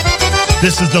BYOF.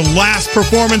 This is the last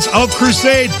performance of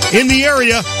Crusade in the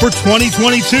area for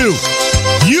 2022.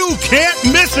 You can't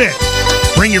miss it.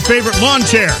 Bring your favorite lawn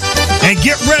chair and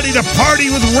get ready to party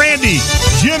with Randy,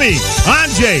 Jimmy,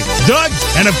 Anjay, Doug,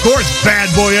 and of course, bad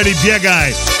boy Eddie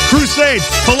Biegai. Crusade,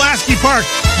 Pulaski Park.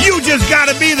 You just got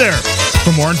to be there.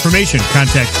 For more information,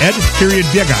 contact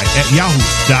ed.biegai at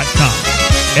yahoo.com.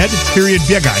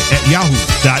 ed.biegai at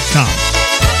yahoo.com.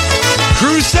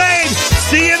 Crusade,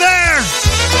 see you there.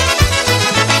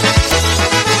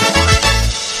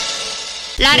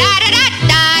 La da da da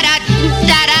da da da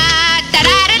da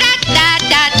da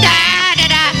da da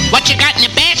da. What you got in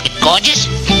the basket, gorgeous?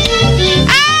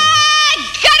 I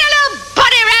got a little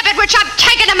bunny rabbit which I'm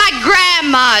taking to my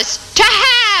grandma's to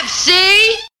have,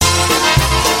 see?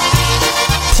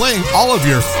 Playing all of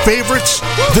your favorites,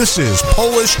 this is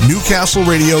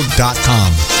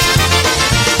PolishNewcastleRadio.com.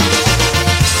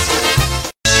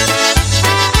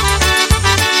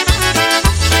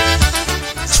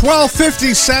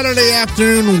 12:50 Saturday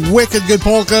afternoon, Wicked Good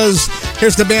Polkas.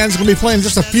 Here's the band's going to be playing in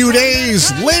just a few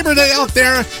days. Labor Day out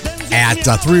there at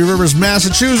Three Rivers,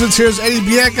 Massachusetts. Here's Eddie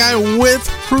Biegai with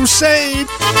Crusade.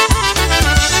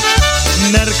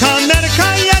 Nerka,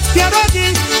 nerka, jak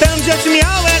pierogi, będziesz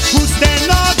miałe tłuste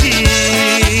nogi.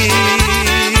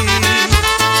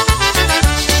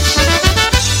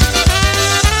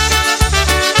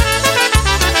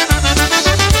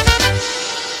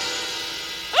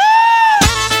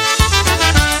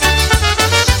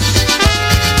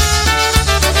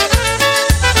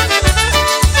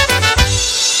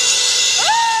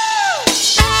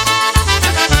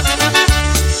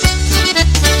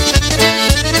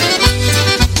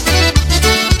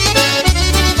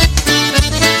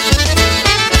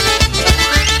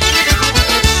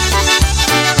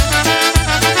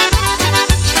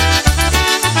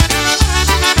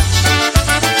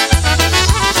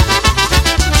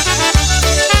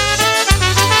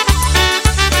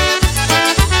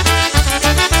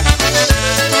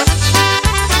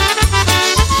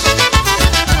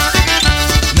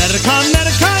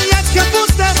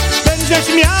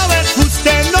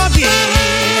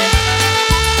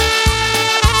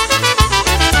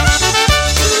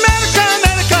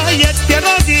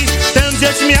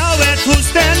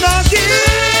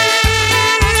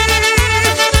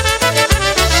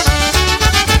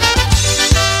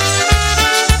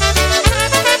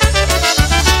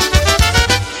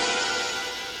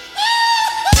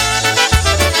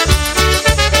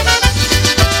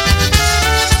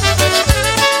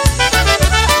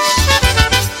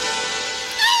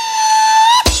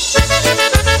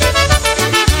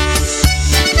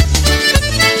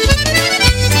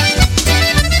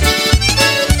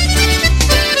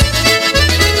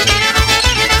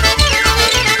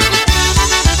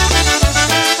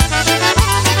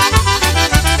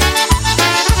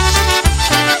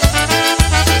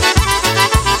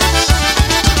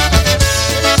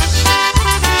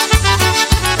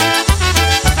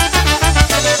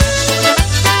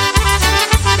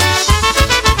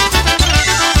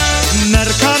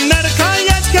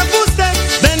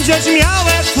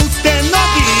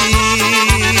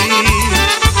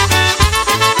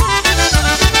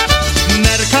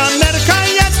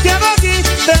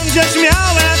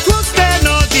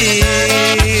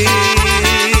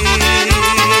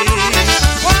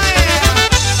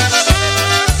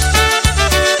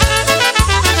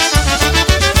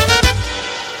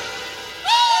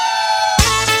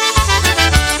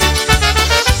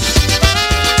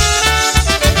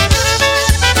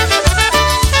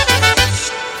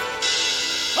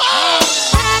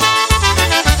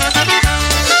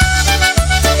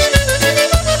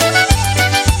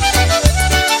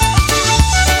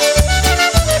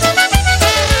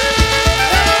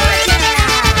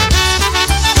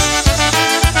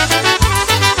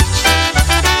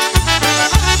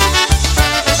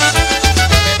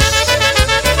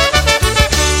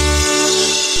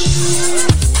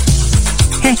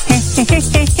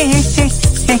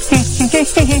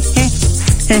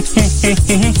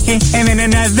 And then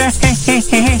another.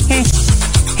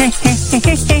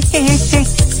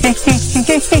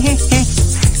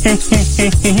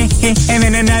 And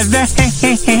then another.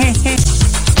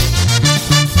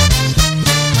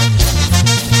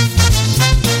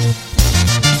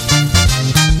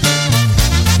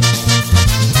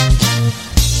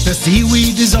 The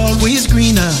seaweed is always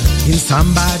greener in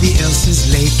somebody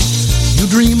else's lake. You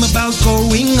dream about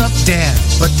going up there,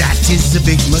 but that is a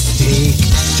big mistake.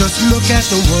 Just look at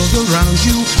the world around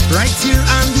you, right here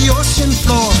on the ocean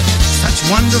floor. Such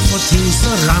wonderful things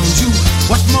surround you.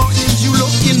 What more is you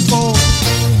looking for?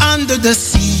 Under the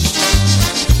sea,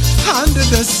 under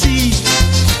the sea.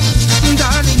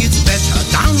 Darling, it's better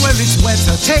down where it's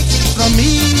wetter. Take it from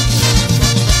me.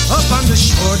 Up on the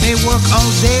shore they work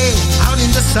all day, out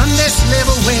in the sun they slave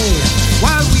away,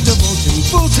 while we devoting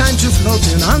full time to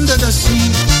floating under the sea.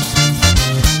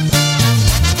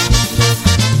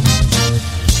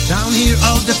 Down here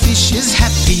all the fish is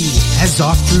happy, as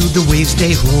off through the waves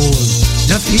they roll.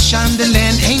 The fish on the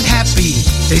land ain't happy,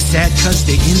 they sad cause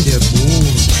they in their bowl.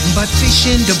 But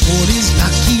fish in the bowl is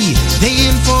lucky, they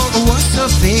in for a worse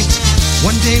of fate.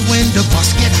 One day when the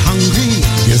boss get hungry,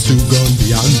 guess who gonna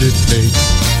be on the plate?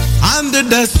 Under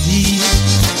the sea,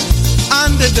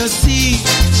 under the sea.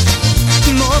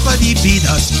 Nobody beat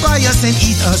us, fry us and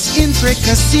eat us in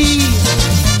fricassee.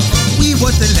 We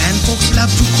what the land folks love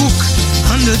to cook.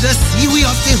 Under the sea we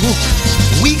off the hook.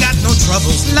 We got no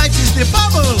troubles, life is the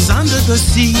bubbles under the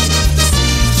sea.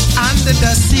 Under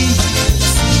the sea.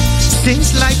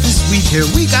 Since life is sweet here,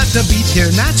 we got the beat here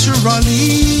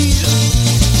naturally.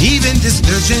 Even the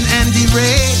sturgeon and the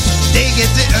ray, they get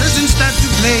the urge and start to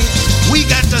play. We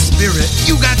got the spirit,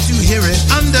 you got to hear it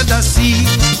under the sea.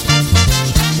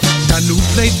 Danu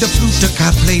played the flute, the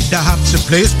cop played the hop, the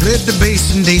players played the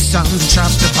bass and they sound the chop.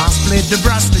 The bass played the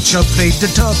brass, the chub played the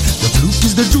tub. The flute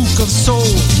is the Duke of Soul.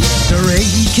 The ray,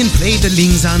 he can play the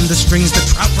lings on the strings. The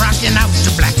trout rocking out,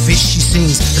 the blackfish he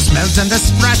sings. The smells and the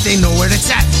sprat, they know where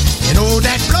it's at. You know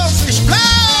that blowfish blow!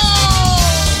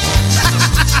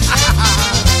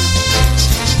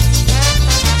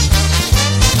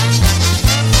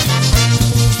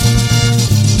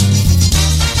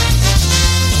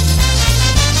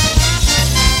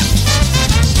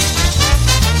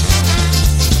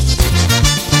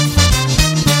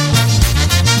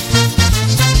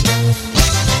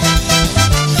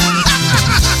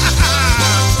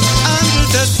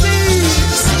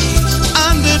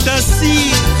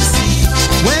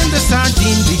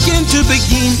 Sardine begin to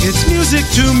begin, it's music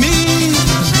to me.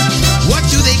 What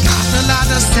do they got? A lot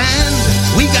of sand.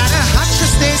 We got a hot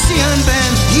crustacean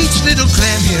band. Each little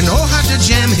clam here know how to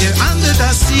jam here under the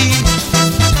sea.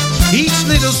 Each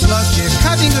little slug here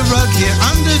cutting a rug here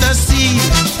under the sea.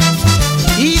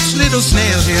 Each little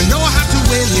snail here know how to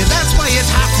whale here. That's why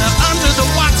it's hotter under the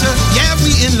water. Yeah,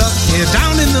 we in luck here,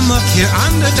 down in the muck here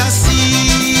under the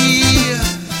sea.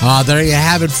 There you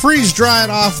have it. Freeze dried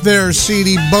off their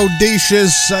CD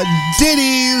bodacious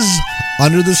ditties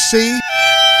under the sea.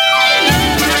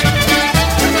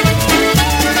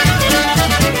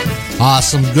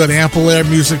 Awesome, good ample air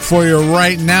music for you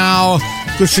right now.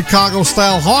 Good Chicago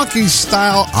style, honky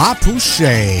style,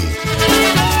 apouche.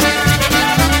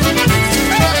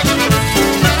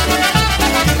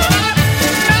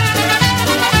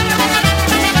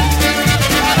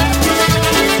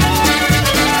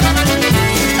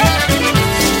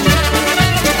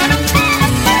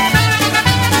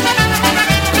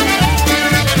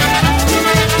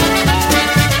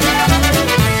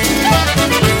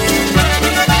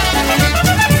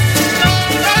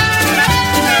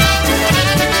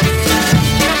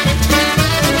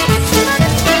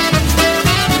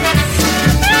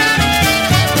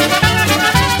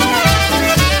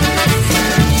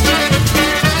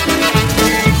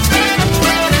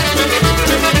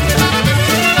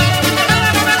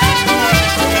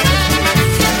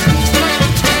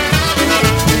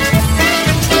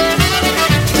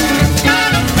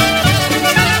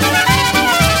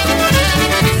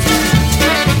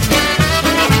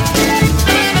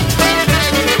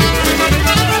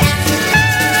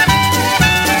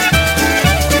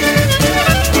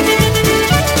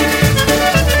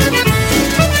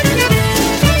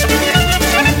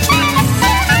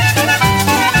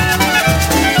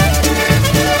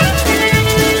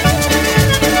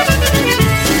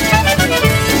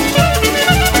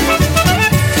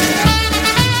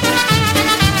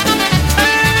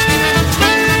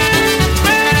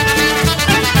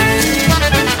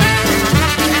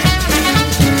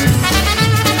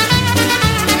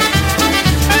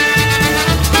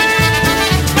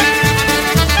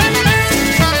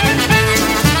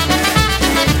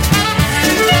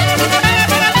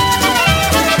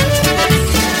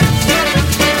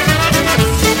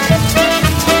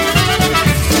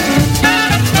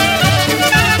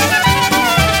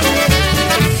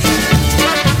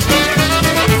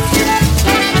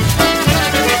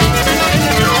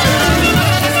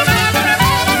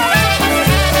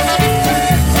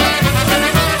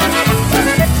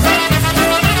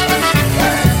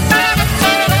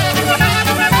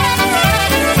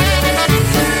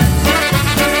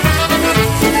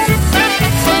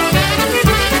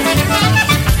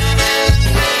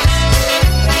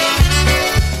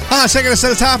 Taking us to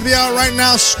the top of the hour right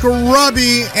now,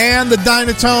 Scrubby and the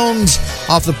Dynatones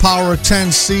off the Power of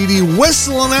 10 CD,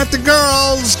 Whistling at the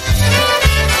Girls.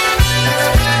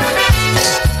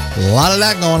 A lot of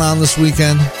that going on this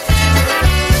weekend.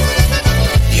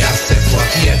 Ja se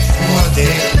chłopiec młody,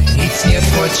 nic nie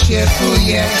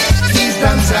pociechuje,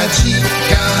 gwizdam za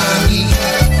dzikami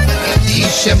i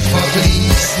się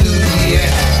podlizuję.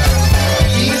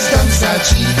 Gwizdam za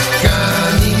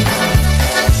dzikami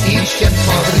i się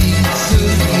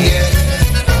podlizuję.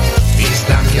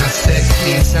 Gwizdam, ja se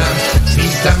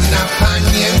gwizdam na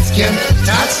panienkiem,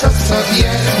 ta co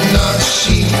sobie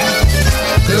nosi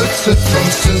krótką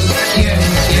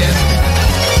sukienkiem.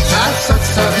 Ta co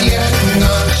sobie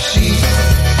nosi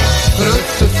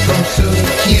krótką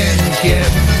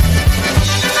sukienkiem.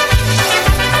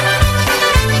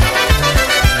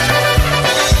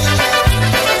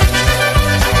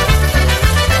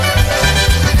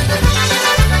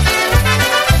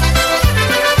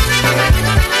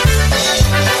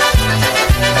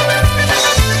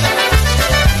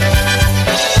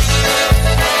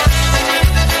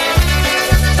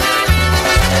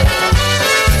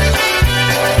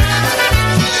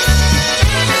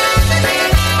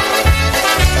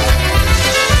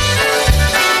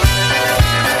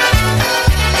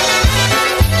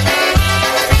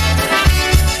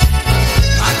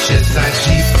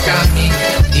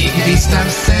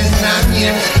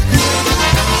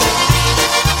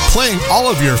 Playing all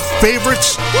of your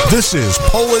favorites, this is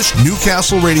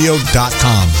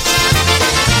PolishNewcastleRadio.com.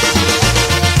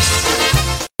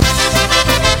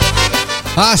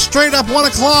 Straight up 1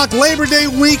 o'clock, Labor Day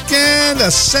weekend, a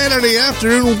Saturday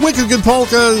afternoon, wicked good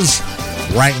polkas.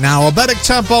 Right now, a Betic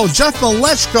Tempo, Jeff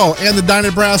Malechko and the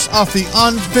Dyna Brass off the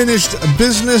Unfinished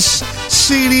Business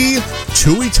CD,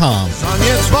 Tui Tom.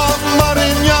 Zaniecła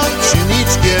Marynia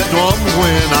pszeniczkę do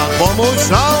młyna,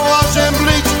 pomyślała, że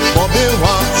blik, bo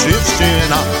była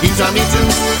przyczyna. I tam i tu,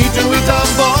 i tam,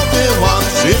 bo była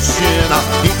przyczyna.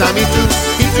 I tam i tu,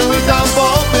 i tam,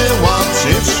 bo była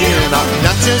przyczyna.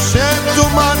 Jak cię się tu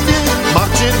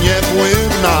Marcin nie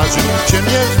płynarzył, cię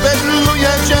nie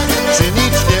zbedlujecie,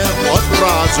 pszenicznie od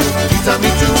razu. I tam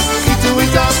i tu, i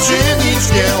tam,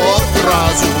 pszenicznie od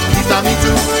razu. I tam i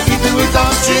tu, i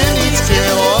tam, pszenicznie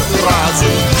od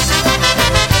razu.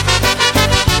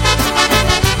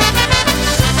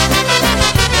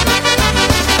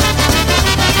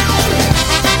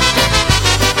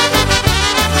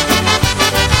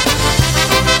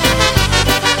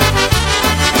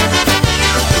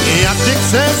 Jak ty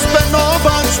chcesz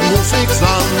spędować, muzyk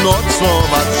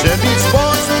zanocować, żeby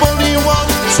pozwoliła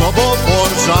sobą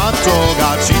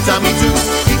pożartować. I tam i tu,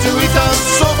 i tam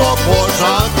sobą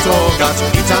pożartować.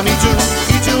 I tam i tu,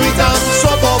 i tam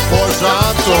sobą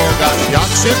pożartować.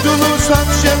 Jak się tu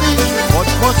zaczęli od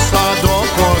końca do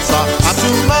końca, a tu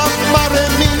na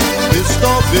Maremi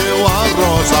wystąpiła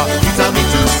roza. I tam i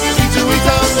tu, i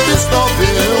tam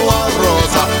wystąpiła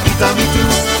roza. I tam i tu,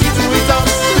 i tam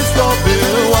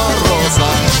wystąpiła roza.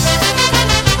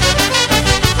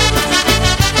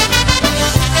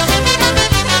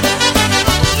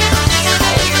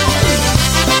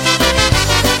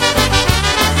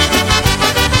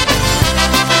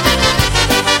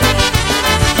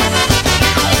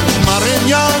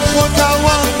 Marynia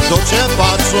płakała, do cię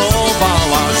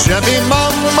pracowała, żeby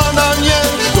mama na nie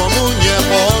domu nie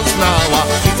poznała.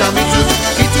 I tam i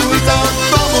tam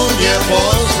domu nie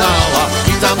poznała. I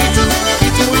tam i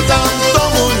tam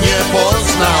domu nie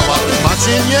poznała.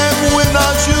 Macie nie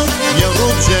młynarzu, nie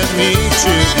róbcie mi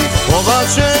krzywdy, bo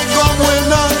waszego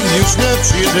młyna już nie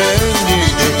przyjdę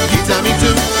nigdy. I tam i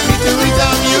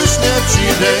tam już nie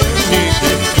przyjdę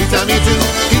nigdy. I tam i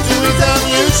tam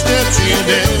już nie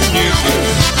przyjdę nigdy.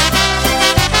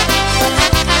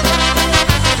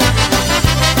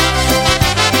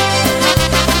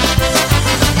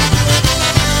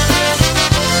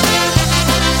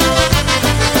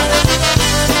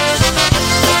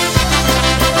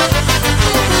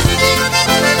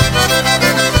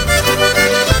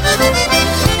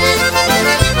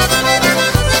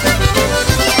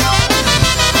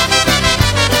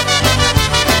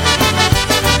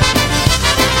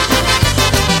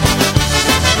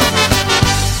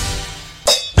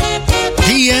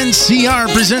 PNCR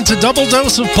presents a double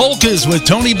dose of polkas with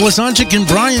Tony Blazonczyk and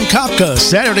Brian Kopka,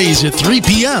 Saturdays at 3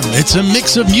 p.m. It's a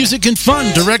mix of music and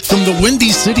fun direct from the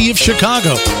windy city of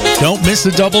Chicago. Don't miss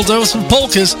a double dose of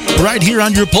polkas right here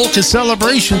on your polka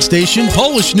celebration station,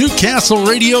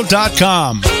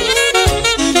 PolishNewcastleRadio.com.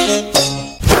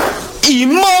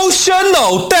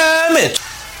 Emotional damage.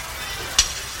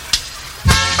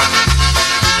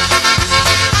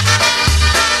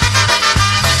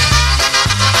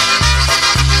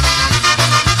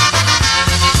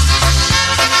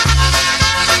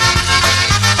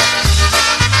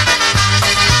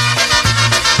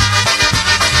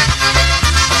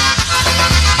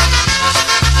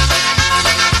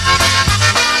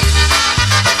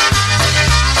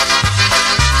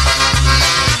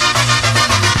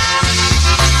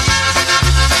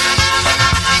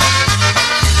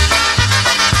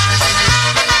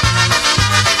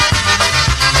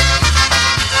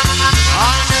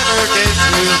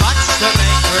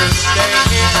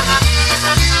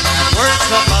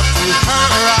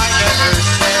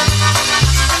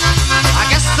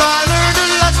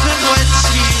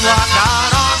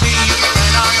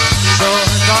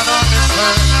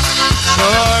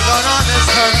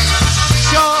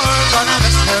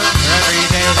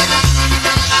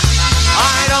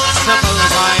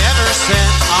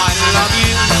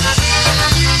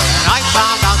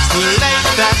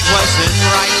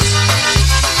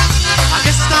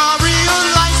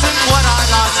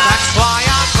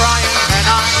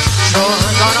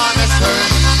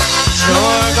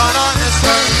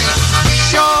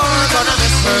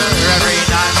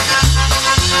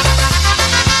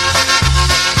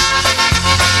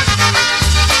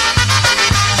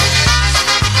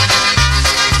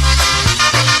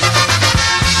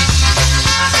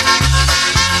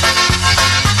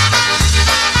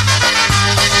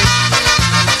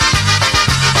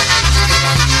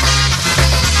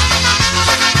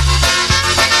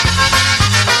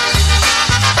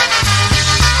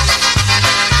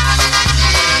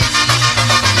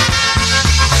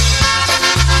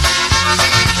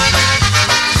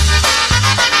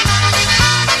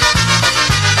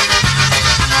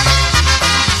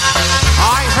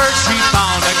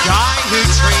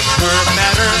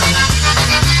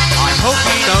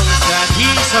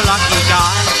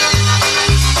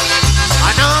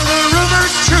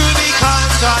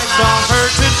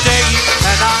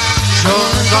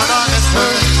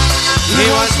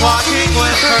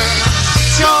 her.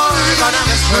 Sure gonna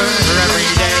miss her every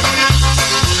day.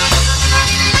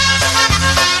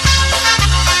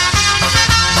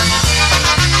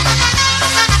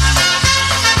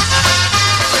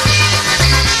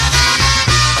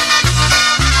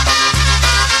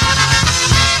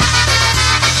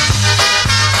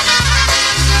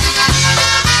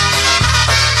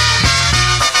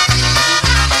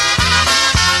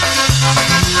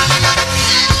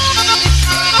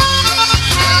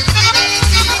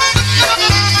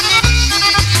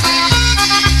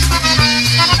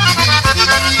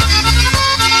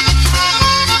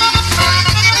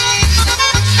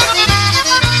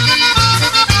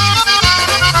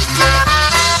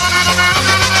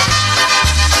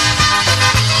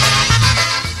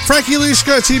 Frankie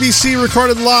Lischka, TBC,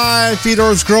 recorded live,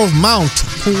 Feedor's Grove, Mount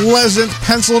Pleasant,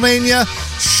 Pennsylvania.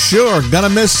 Sure, gonna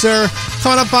miss her.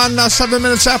 Coming up on 7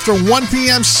 minutes after 1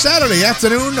 p.m. Saturday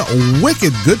afternoon,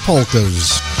 wicked good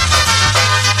polkas.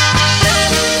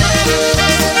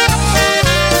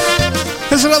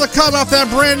 Here's another cut off that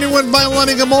brand new one by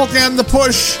Lenny Gomulka and The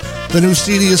Push. The new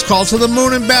CD is called To the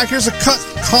Moon and Back. Here's a cut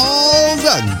called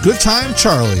Good Time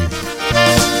Charlie.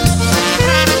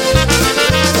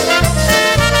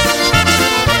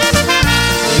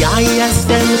 Ja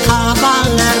jestem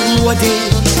kawaler młody,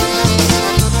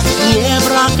 nie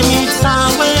brak mi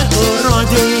całej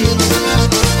urody,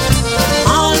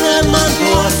 ale mam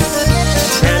głos,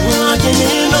 ten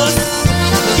ładny nos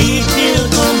i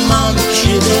tylko mam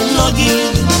 7 nogi.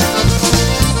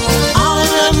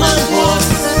 Ale mam głos,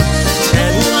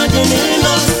 ten ładny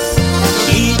nos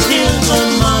i tylko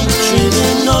mam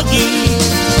 7 nogi.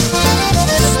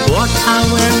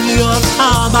 Spotkałem ją w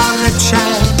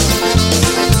kabarecie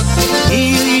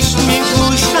i liśmy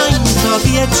puszczań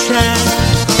powietrze.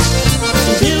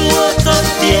 Było to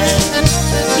dwie,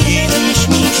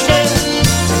 piliśmy się,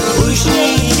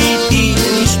 później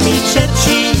wypiliśmy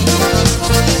trzeci.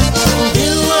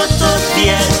 Było to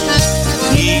dwie,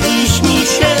 piliśmy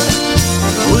się,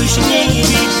 później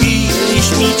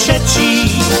wypiliśmy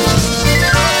trzeci.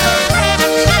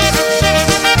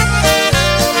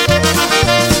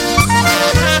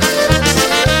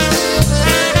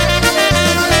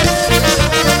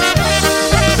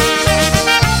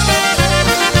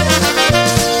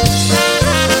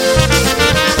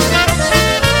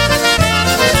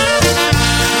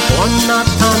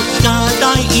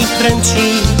 Kręci.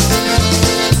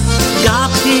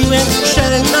 Gapiłem, że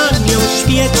na nią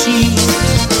świeci.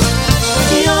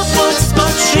 Ja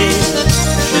podskoczy,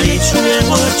 ślicznie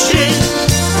oczy,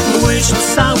 błyszcz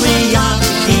cały jak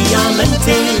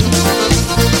diamenty.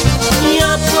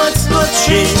 Ja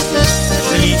podskoczy,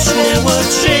 ślicznie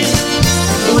oczy,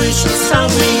 błyszcz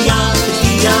cały jak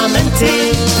diamenty.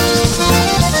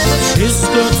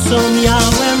 Wszystko co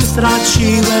miałem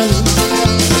straciłem,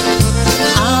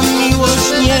 a miłość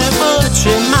nie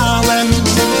otrzymałem.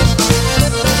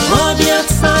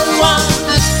 Obiecała,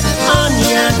 a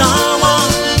nie dała,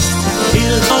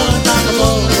 tylko tak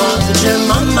woła, gdzie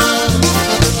mama.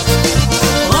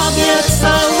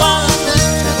 Obiecała,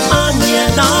 a nie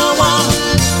dała,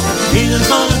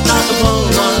 tylko tak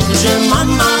woła, gdzie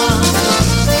mama.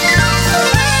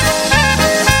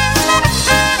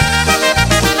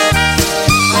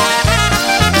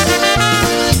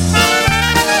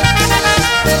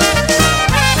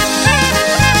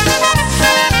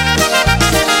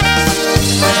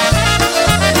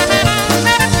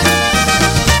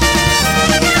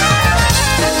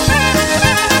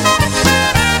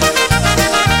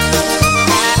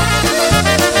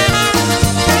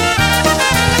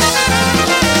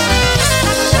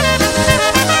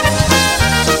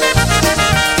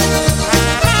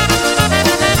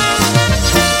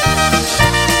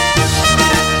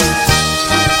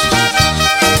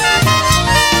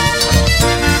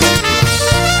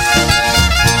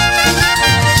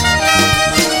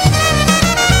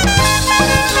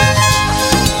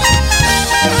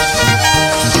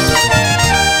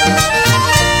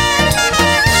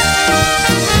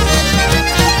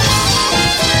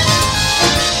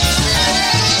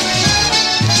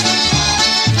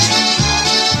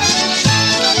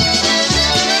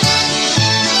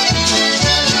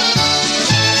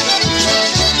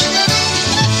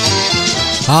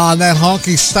 On that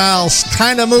honky style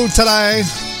kind of mood today.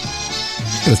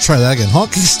 I'm gonna try that again.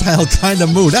 Honky style kind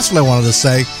of mood. That's what I wanted to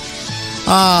say.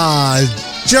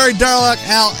 Jerry Darlock,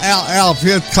 Al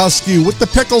Pietkusky with the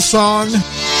Pickle Song.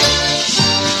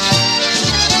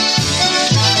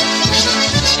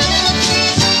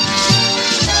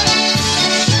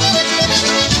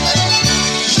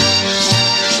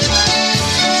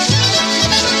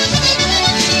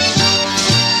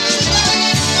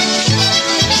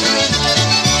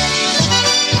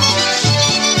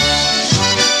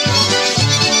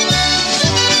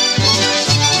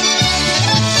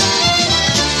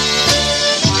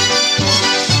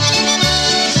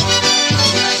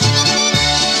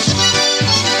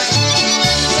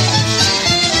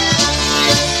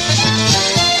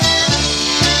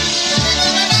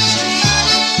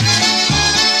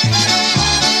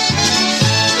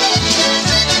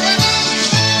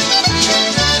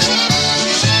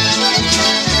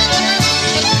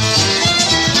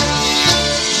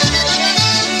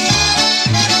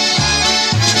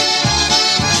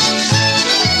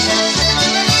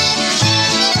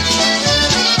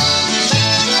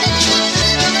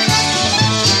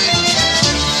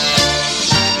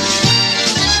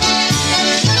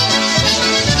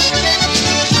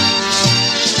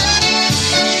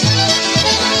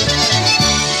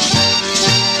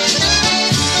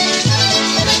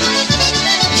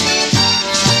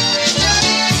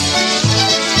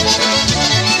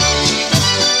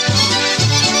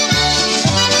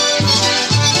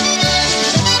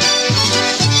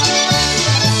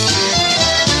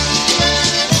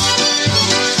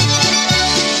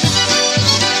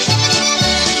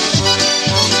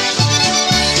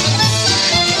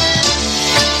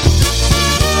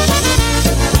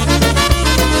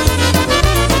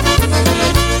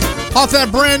 Off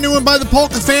that brand new one by the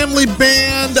Polka Family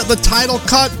Band, the title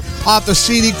cut off the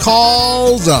CD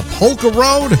called Polka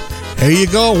Road. Here you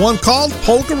go, one called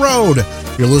Polka Road.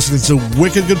 You're listening to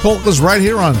Wicked Good Polkas right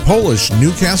here on Polish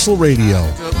Newcastle Radio.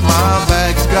 My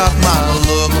bag's got my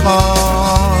look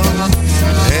on,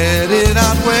 headed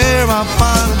out where I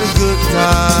find a good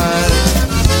time.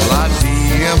 Well, I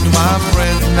DM'd my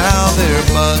friends, now they're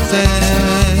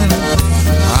buzzing.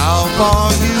 How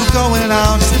far you going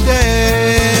out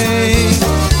today?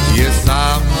 Yes,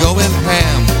 I'm going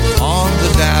ham on the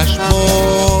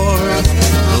dashboard,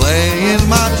 playing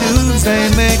my tunes, they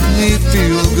make me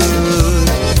feel good.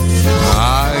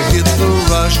 I hit the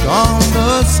rush on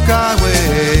the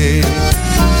skyway,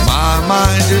 my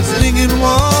mind is singing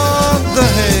what the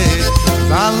heck.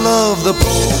 I love the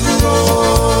polka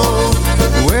road,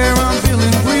 where I'm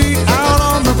feeling free out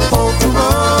on the polka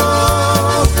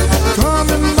road. Come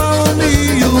and follow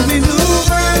me, you'll meet new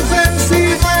friends and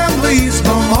see families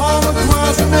from all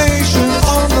across the nation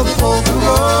on the polka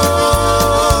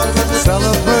road.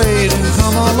 Celebrate and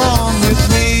come along with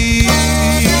me.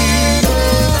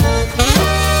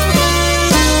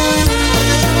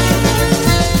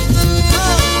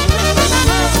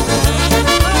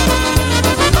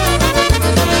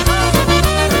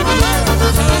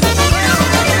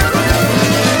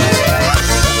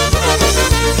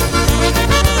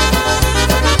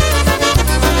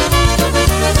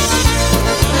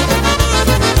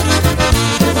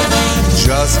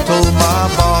 Just told my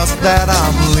boss that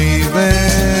I'm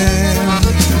leaving,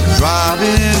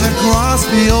 driving across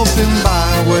the open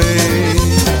byway.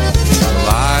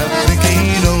 I think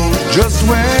he knows just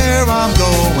where I'm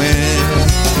going,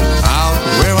 out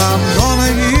where I'm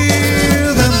gonna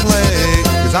hear them play.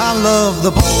 'Cause I love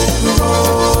the polka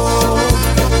road,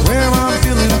 where I'm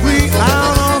feeling free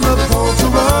out on the polka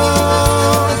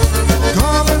road.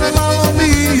 Come and follow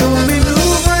me, you'll meet new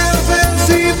friends and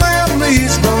see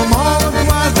families from all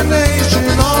across the nation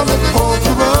on the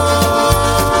polka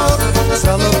road.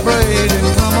 Celebrate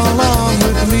and come along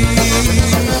with me.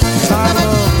 'Cause I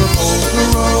love the polka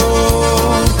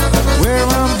road, where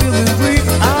I'm feeling free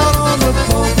out on the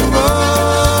polka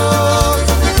road.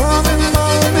 Come and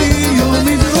follow me, you'll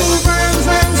meet new friends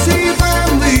and see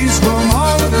families from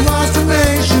all across the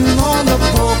nation on the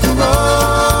polka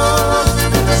road.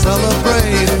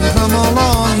 Celebrate and come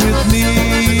along with me.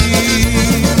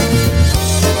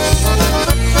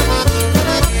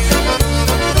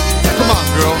 Come on,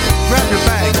 girl, grab your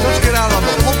bags, let's get out on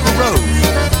the polka road.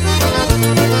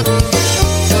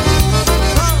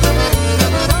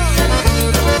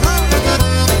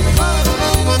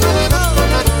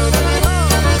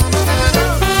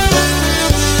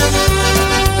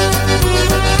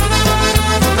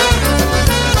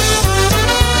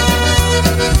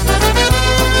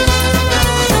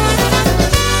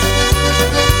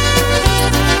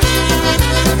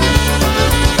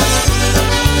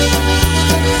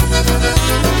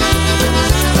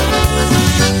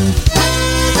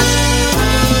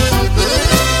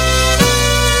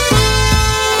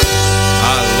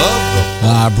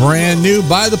 Brand new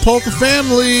by the Polka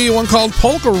Family, one called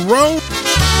Polka Road.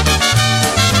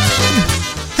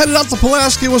 Headed out to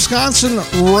Pulaski, Wisconsin.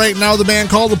 Right now, the band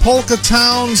called the Polka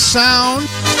Town Sound.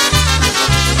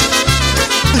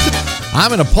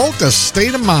 I'm in a polka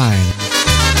state of mind.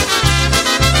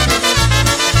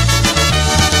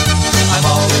 I'm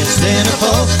always in a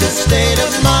polka state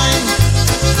of mind.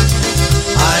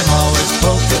 I'm always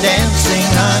polka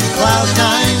dancing on cloud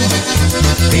nine.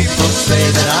 People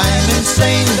say that I'm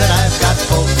insane, that I've got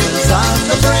polkas on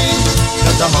the brain,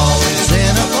 'cause I'm always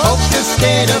in a polka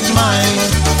state of mind.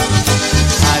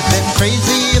 I've been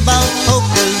crazy about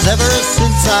polkas ever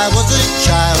since I was a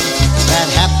child. That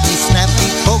happy, snappy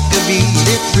polka beat,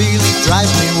 it really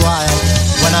drives me wild.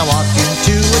 When I walk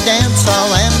into a dance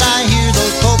hall and I hear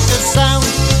those polka sounds,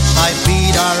 my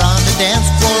feet are on the dance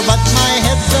floor, but my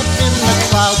head's up in the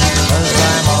clouds, 'cause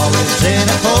I'm always in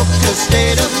a polka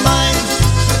state of mind.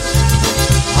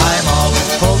 I'm always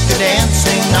polka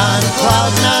dancing on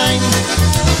cloud nine.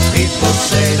 People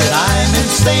say that I'm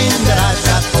insane, that I've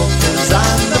got polkas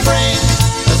on the brain,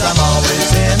 'cause I'm always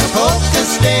in a polka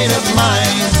state of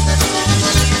mind.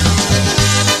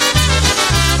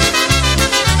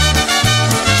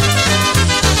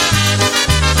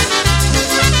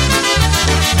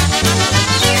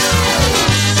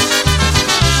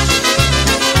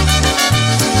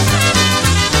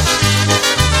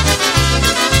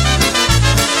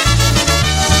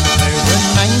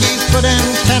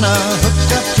 Antenna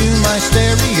hooked up to my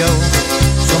stereo,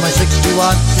 so my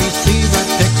 60-watt receiver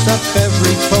picks up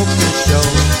every polka show.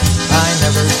 I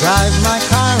never drive my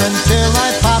car until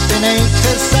I pop in a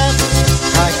cassette.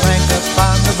 I crank up up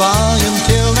on the volume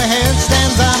till the hair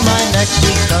stands on my neck,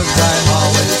 because I'm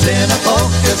always in a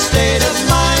polka state of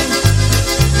mind.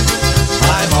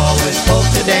 I'm always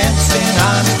polka dancing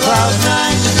on cloud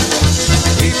nine.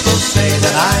 People say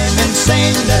that I'm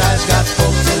insane, that I've got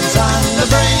polkas on the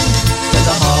brain, 'cause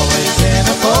I'm always in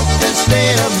a polka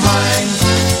state of mind.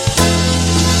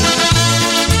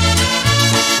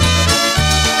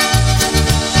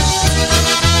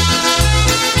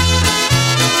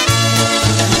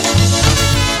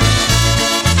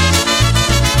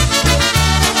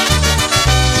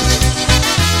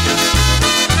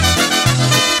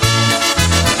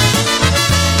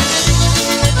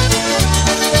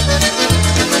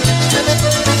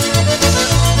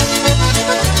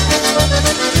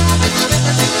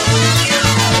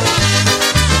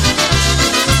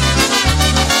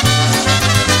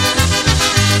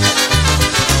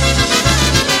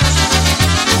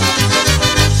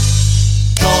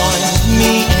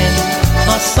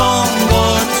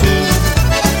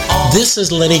 This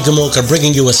is Lenny Gomulka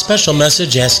bringing you a special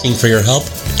message asking for your help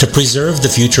to preserve the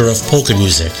future of polka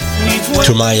music.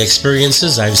 Through my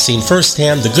experiences, I've seen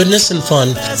firsthand the goodness and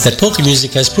fun that polka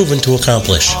music has proven to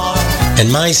accomplish. In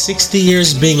my 60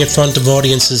 years being in front of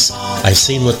audiences, I've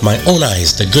seen with my own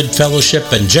eyes the good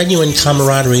fellowship and genuine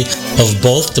camaraderie of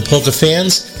both the polka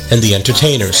fans and the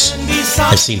entertainers.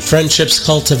 I've seen friendships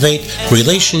cultivate,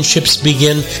 relationships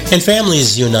begin, and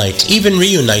families unite, even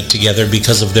reunite together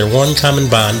because of their one common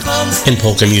bond in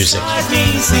polka music.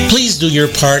 Please do your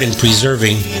part in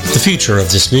preserving the future of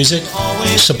this music.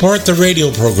 Support the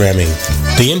radio programming,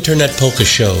 the internet polka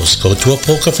shows, go to a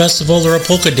polka festival or a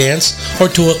polka dance, or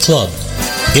to a club.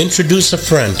 Introduce a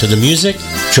friend to the music,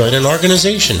 join an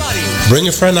organization, bring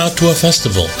a friend out to a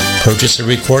festival, purchase a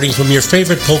recording from your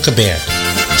favorite polka band.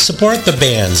 Support the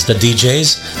bands, the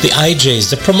DJs, the IJs,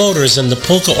 the promoters, and the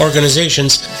polka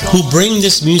organizations who bring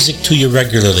this music to you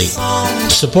regularly.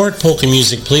 Support polka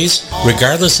music, please,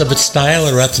 regardless of its style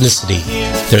or ethnicity.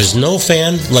 There's no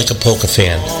fan like a polka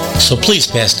fan, so please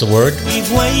pass the word.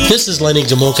 This is Lenny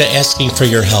Gomulka asking for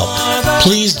your help.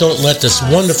 Please don't let this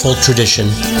wonderful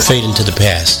tradition fade into the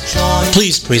past.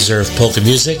 Please preserve polka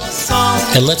music,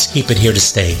 and let's keep it here to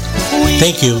stay.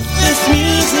 Thank you. This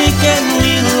music and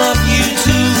we love you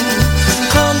too.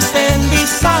 Come stand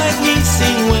beside me,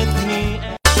 sing with me.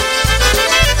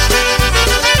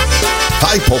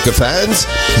 Hi, polka fans.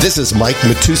 This is Mike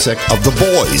Matusek of The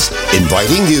Boys,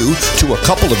 inviting you to a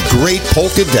couple of great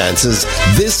polka dances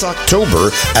this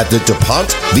October at the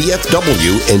DuPont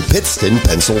VFW in Pittston,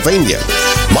 Pennsylvania.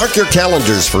 Mark your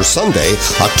calendars for Sunday,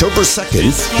 October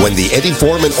 2nd, when the Eddie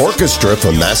Foreman Orchestra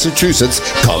from Massachusetts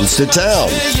comes to town.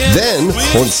 Then,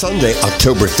 on Sunday,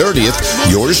 October 30th,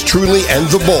 yours truly and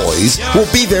The Boys will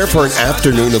be there for an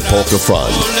afternoon of polka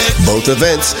fun. Both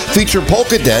events feature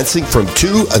polka dancing from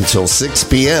 2 until 6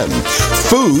 p.m.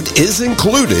 Food is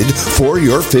included for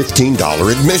your $15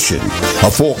 admission.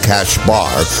 A full cash bar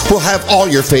will have all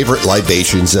your favorite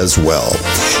libations as well.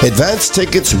 Advance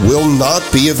tickets will not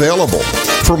be available.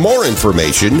 For more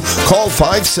information, call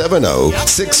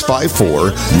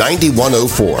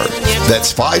 570-654-9104.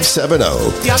 That's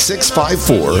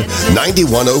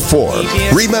 570-654-9104.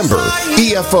 Remember,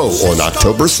 EFO on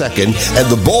October 2nd and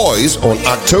The Boys on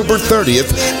October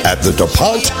 30th at the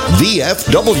DuPont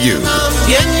VFW.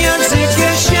 Pieniądze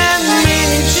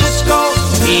kieszeni, wszystko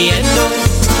mi jedno,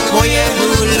 moje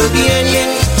ulubienie.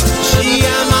 Czy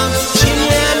ja mam, czy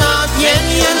nie mam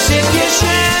pieniędzy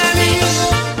kieszeni?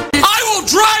 I will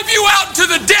drive you out into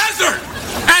the desert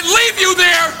and leave you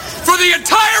there for the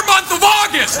entire month of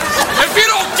August if you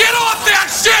don't get off that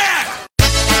shit!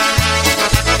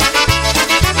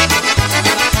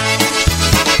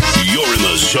 You're in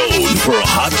the zone for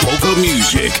hot polka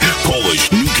music.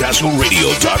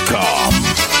 PolishNewcastleRadio.com.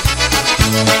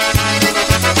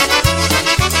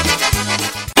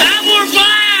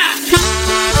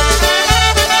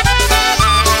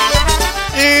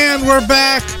 And we're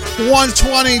back.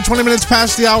 20 minutes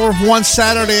past the hour of one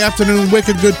Saturday afternoon.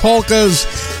 Wicked good polkas.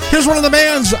 Here's one of the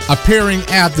bands appearing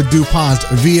at the DuPont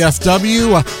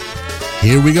VFW.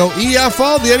 Here we go.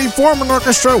 EFO, the Eddie Foreman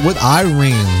Orchestra with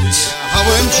Irene's.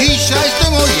 Jechałem dzisiaj z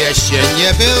domu,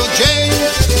 jesiennie był dzień.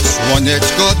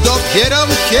 Słoneczko dopiero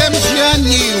się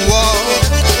zianiło.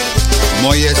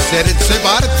 Moje serce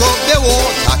warto było,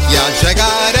 tak ja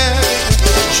żegarę.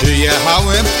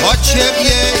 Przyjechałem po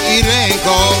ciebie i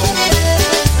ręką.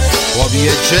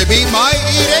 Powiedz mi, maj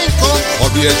i ręką,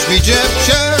 powiedz mi,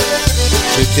 dziewczę,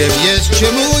 czy ty wiesz,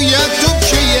 czemu ja tu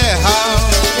przyjechał?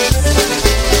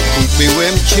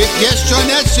 Kupiłem ci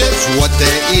pieszczonece złote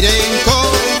i ręką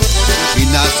i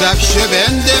na zawsze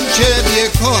będę ciebie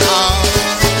kochał.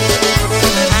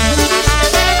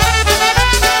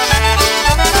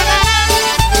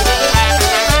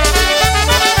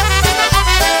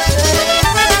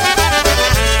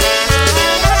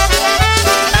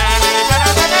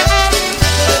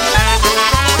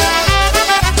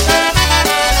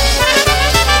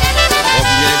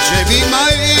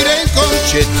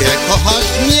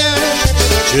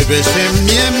 Czybyś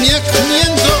mnie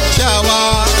kmięto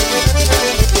chciała,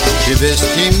 czybyś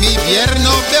ty mi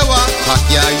wierno była,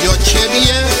 tak ja i o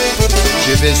ciebie,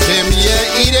 czybyś ty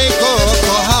mnie Irejko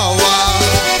kochała.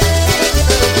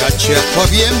 Ja cię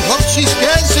powiem po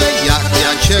przyspieszę, jak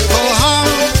ja cię kocham,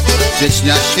 żyć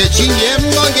na świecie nie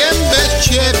mogę bez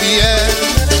ciebie.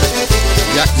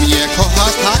 Jak mnie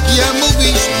kochasz, tak ja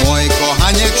mówisz, mój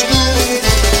kochanieczku,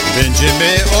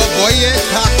 będziemy oboje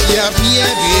tak ja w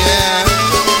niebie.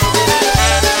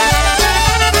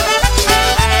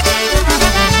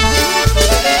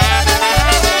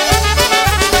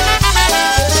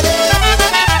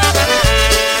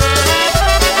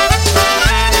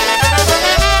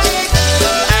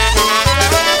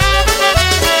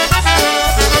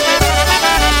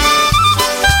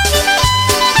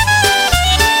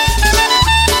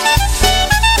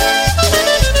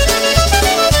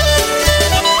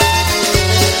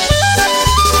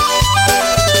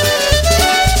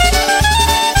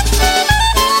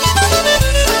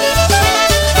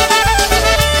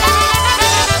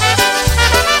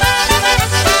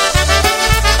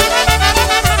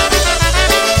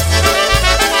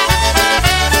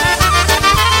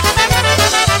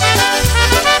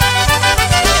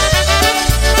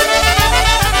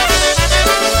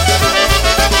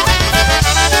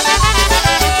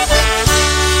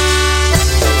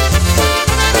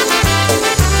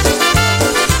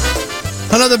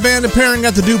 Another band appearing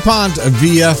at the DuPont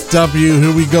VFW.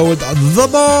 Here we go with The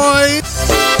Boy.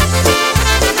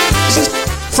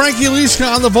 Frankie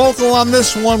Liska on the vocal on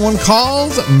this one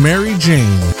called Mary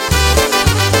Jane.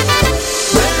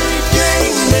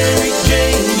 Mary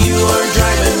Jane, you are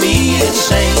driving me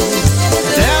insane.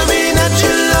 Tell me that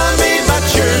you love me, but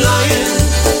you're lying.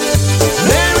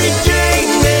 Mary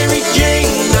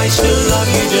Jane, I still love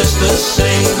you just the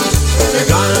same. You're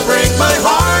gonna break my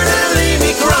heart and leave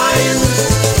me crying.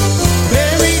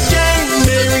 Mary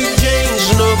Jane,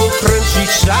 znowu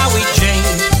kręcić cały dzień.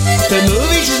 Ty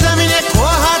mówisz, że mnie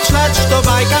kochać, lecz to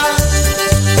bajka.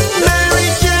 Mary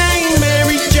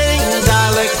Jane,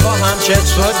 dalej kocham cię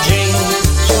co dzień.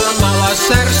 Złamała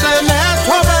serce me,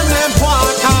 to będę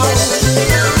płakał.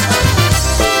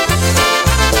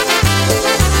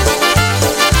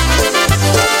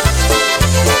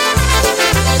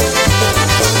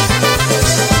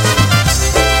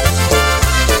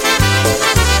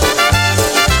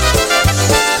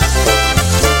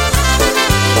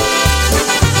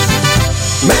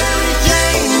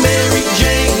 Mary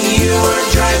Jane, you are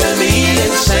driving me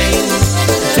insane.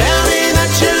 Tell me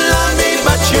that you love me,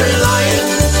 but you're lying.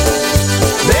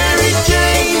 Mary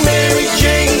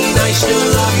Jane, I still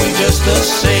love you just the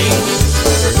same.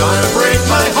 You're gonna break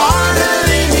my heart and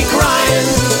leave me crying.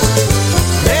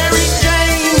 Mary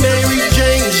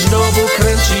Jane, znowu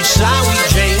kręcić cały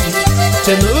dzień.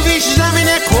 Ty mówisz, że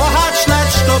mnie kochać,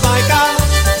 lecz to bajka.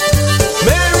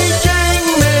 Mary Jane,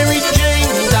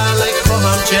 dalej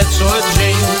kocham cię co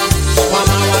dzień.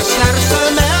 Złamała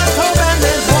serce me, to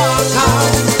będę płakał.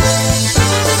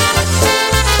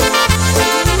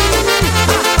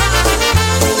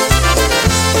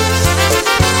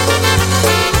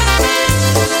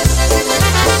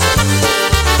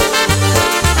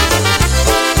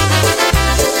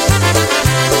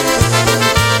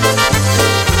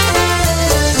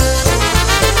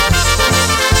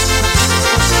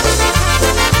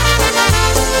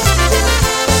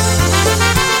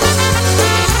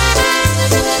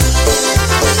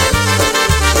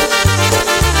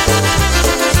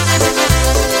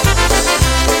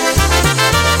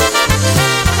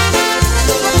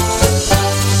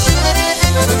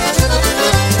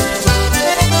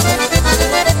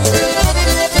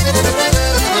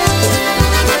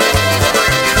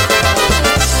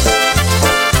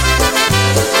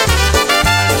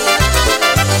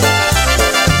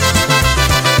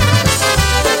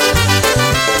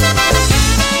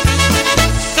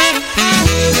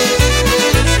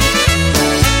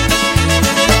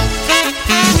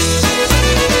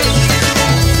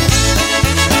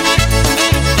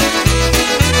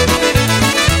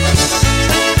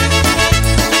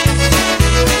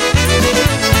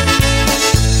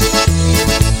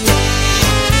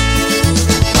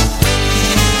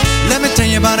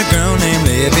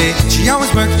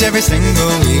 Every single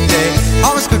weekday,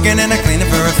 always cooking and cleaning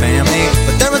for her family.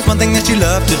 But there was one thing that she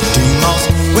loved to do most.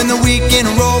 When the weekend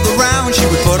rolled around, she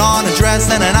would put on a dress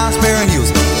and a nice pair of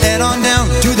heels, head on down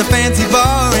to the fancy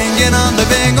bar and get on the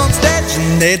big old stage.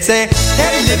 And they'd say,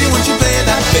 hey, Livy, won't you play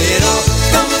that fiddle?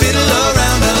 Come fiddle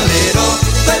around a little,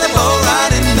 play the bow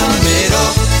right in the middle.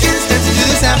 Get us dancing to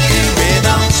this happy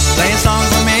rhythm. Play a song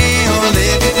for me, oh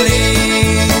Livy,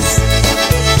 please.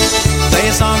 Play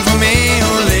a song for me,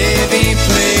 oh Livy,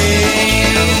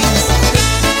 please.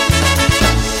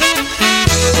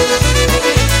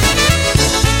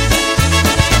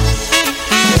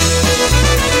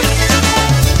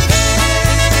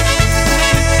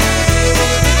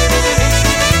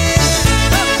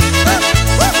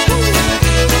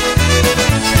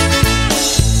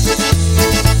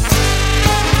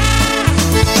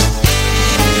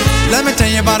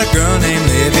 me about a girl named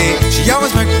Libby. She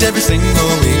always worked every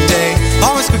single weekday,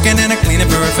 always cooking and cleaning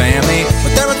for her family.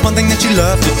 But there was one thing that she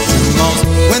loved to do most.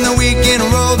 When the weekend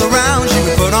rolled around, she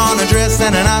would put on a dress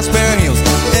and a nice pair of heels,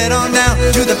 head on down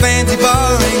to the fancy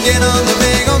bar and get on the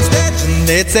big old stage. And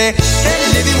they'd say, hey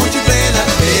Libby, won't you play that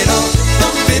fiddle?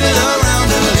 Don't fiddle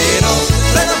around a little,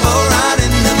 play the bow right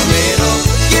in the middle,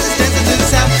 get us dancing to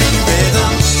this happy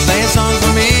rhythm. Play a song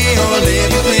for me, oh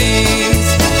Libby,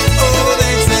 please. Oh,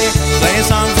 they'd say, play a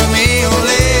song for me, oh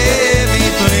Libby,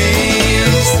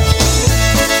 please.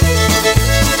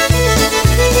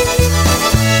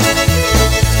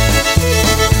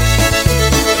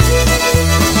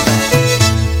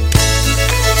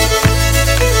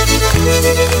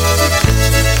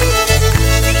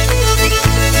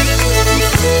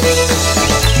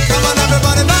 Come on,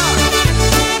 everybody, now.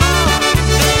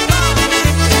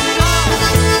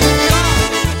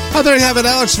 Oh, there you have it,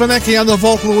 Alex Vanecki on the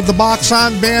vocal with the Box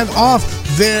On Band off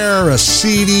their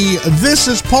CD. This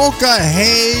is Polka,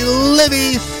 Hey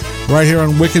Libby, right here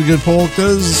on Wicked Good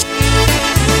Polkas.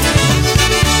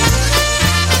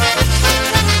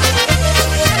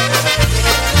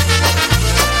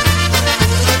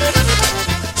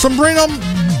 Some Bruno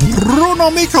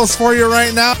Mikos for you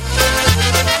right now.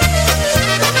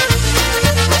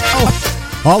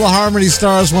 All the Harmony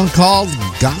Stars, one called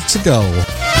Got to Go.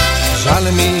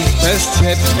 Żal mi bez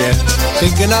ciebie,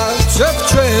 piękna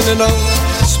dziewczyno,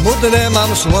 smutne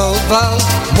mam słowa,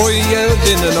 mój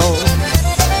jedyno.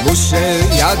 Muszę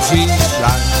ja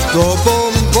dzisiaj z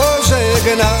tobą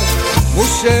pożegnać,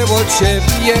 muszę od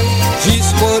ciebie dziś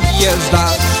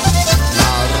podjeżdżać.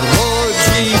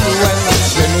 Narodziłem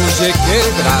się muzykę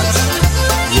grać,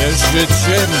 jest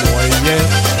życie moje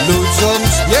ludziom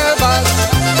śpiewać.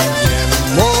 Nie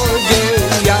mogę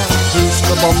ja tu z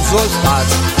tobą zostać,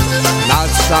 na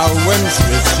całym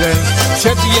świecie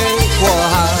ciebie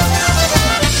kochać.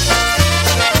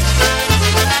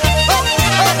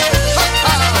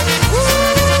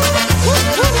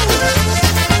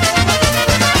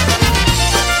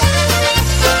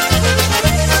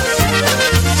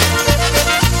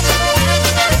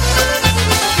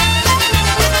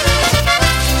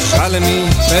 Żal mi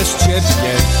bez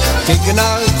ciebie,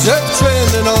 piękna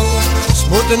dziewczyno,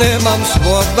 smutne mam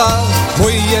słowa,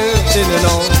 mój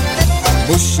jedyno.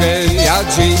 Muszę ja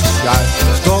dzisiaj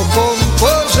z tobą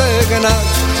pożegnać,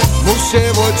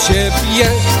 muszę od ciebie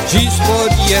dziś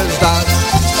podjeżdżać.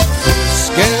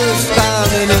 Wszystkie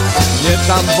stany mnie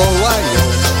tam wołają,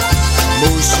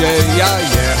 muszę ja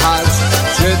jechać,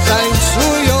 czy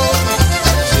tańcują.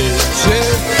 Życie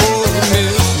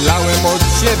pomyślałem od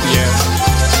ciebie,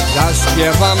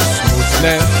 zaśpiewam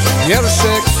smutne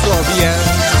wierszek sobie.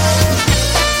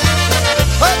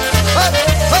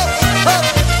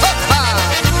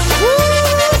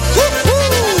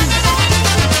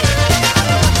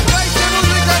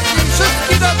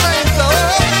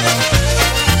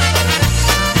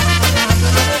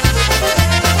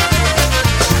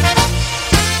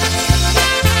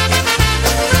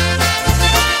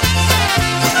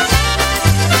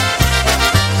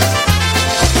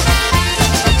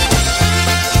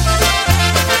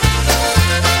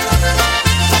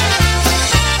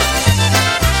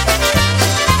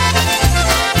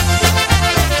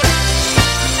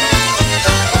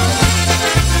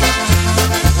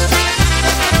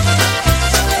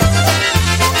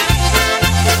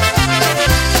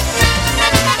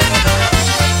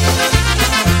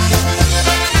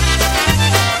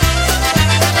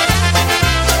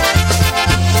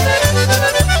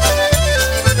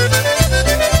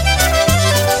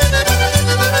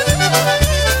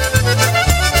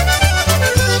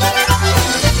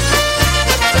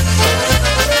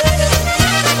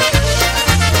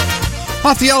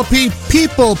 Off the LP,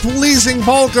 People Pleasing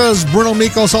Polkas, Bruno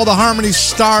Mikos, all the Harmony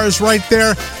Stars right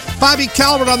there. Bobby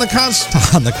Calvert on the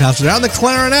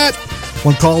clarinet,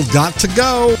 one called Got to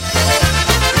Go.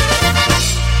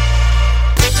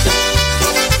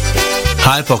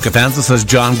 Hi, Polka fans. This is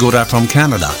John Gura from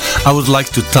Canada. I would like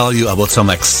to tell you about some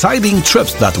exciting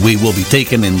trips that we will be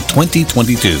taking in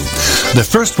 2022. The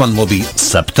first one will be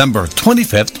September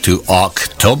 25th to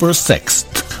October 6th.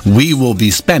 We will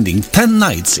be spending 10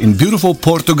 nights in beautiful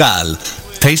Portugal.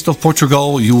 Taste of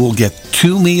Portugal, you will get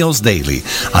 2 meals daily,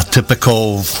 a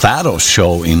typical fado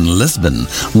show in Lisbon,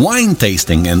 wine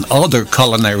tasting and other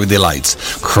culinary delights,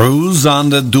 cruise on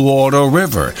the Douro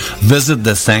River, visit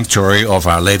the sanctuary of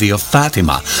Our Lady of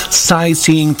Fatima,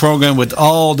 sightseeing program with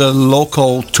all the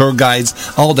local tour guides,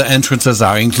 all the entrances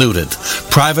are included,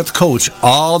 private coach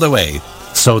all the way.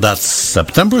 So that's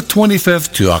September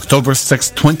 25th to October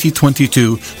 6th,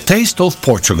 2022, Taste of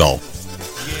Portugal.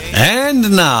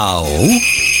 And now,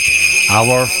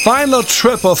 Our final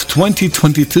trip of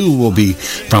 2022 will be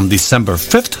from December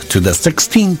 5th to the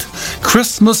 16th,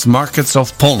 Christmas Markets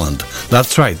of Poland.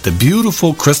 That's right, the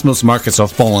beautiful Christmas Markets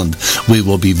of Poland. We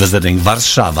will be visiting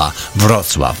Warszawa,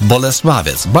 Wrocław,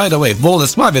 Bolesławiec. By the way,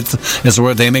 Bolesławiec is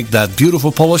where they make that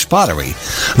beautiful Polish pottery.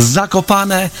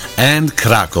 Zakopane and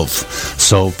Kraków.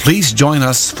 So please join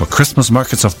us for Christmas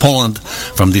Markets of Poland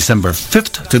from December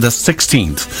 5th to the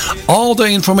 16th. All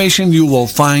the information you will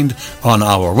find on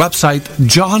our website,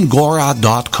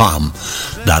 johngora.com.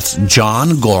 That's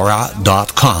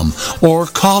johngora.com. Or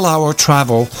call our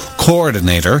travel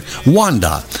coordinator,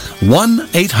 Wanda,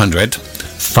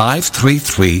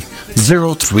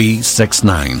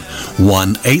 1-800-533-0369.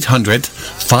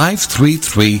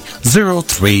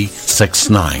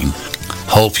 1-800-533-0369.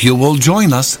 Hope you will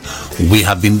join us. We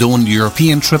have been doing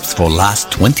European trips for the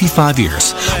last 25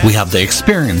 years. We have the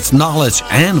experience, knowledge,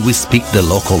 and we speak the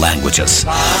local languages.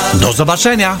 Do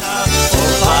zobaczenia!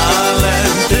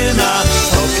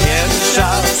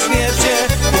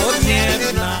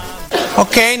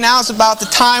 Okay, now's about the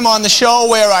time on the show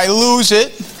where I lose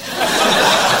it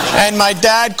and my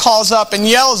dad calls up and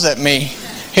yells at me.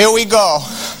 Here we go.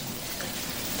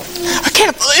 I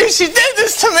can't believe she did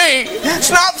this to me. It's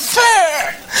not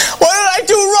fair. What did I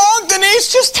do wrong,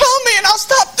 Denise? Just tell me and I'll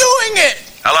stop doing it.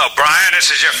 Hello, Brian. This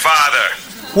is your father.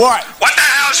 What? What the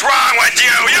hell's wrong with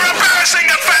you? You're embarrassing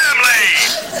the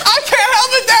family. I can't help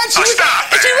it, Dad. She was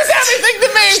everything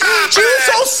to me. She was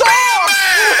so soft.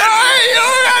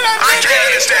 I can't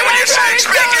understand what you're saying.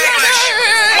 Speak English.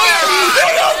 Moron.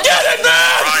 You don't get it,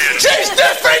 man. Brian. She's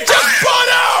different. Just butt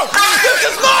out.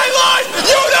 This is my life.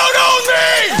 You don't own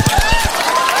me.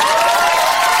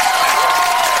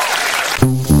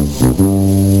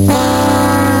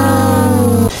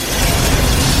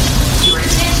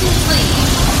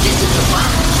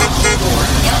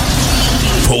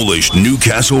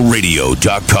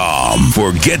 PolishNewcastleRadio.com.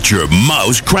 Forget your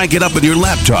mouse, crank it up on your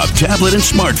laptop, tablet, and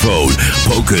smartphone.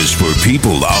 Polkas for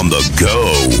people on the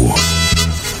go.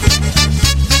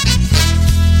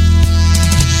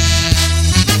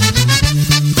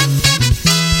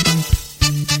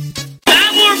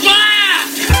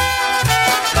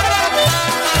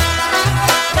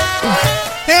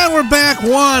 And we're back,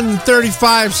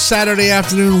 1:35 Saturday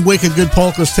afternoon. Wicked Good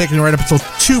Polkas taking you right up until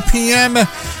 2 p.m.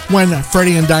 when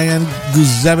Freddie and Diane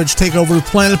Guzevich take over the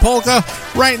Planet Polka.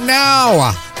 Right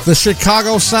now, the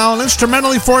Chicago Sound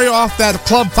instrumentally for you off that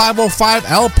Club 505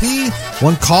 LP,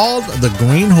 one called The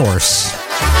Green Horse.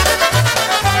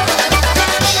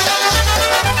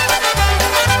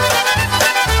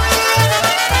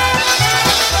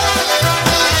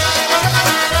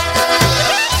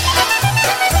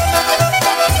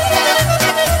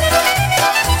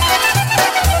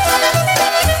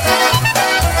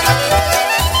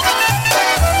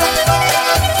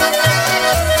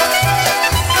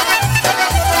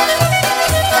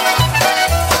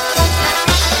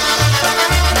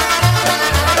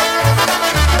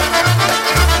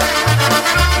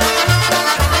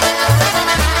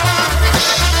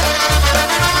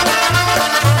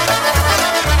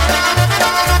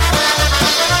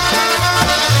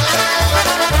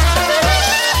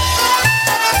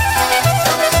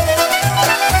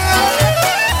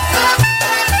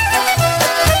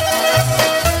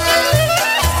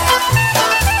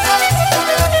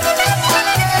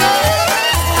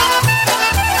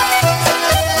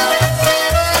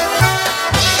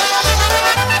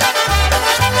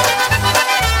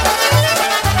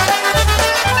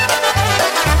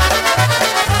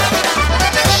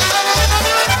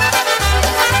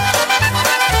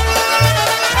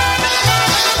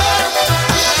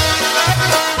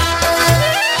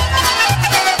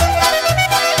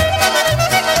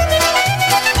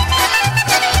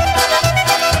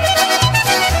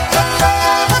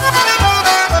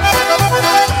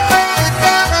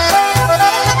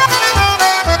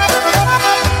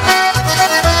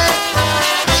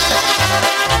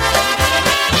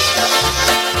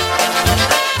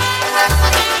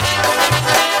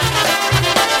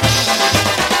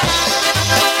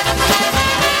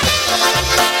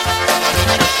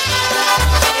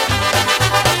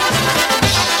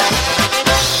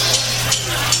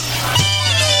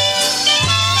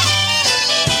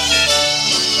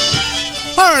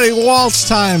 Waltz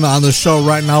time on the show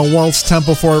right now. Waltz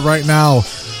tempo for it right now.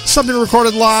 Something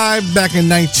recorded live back in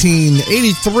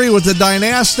 1983 with the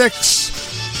Dynastics.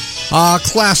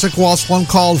 Classic waltz, one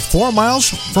called 4 Miles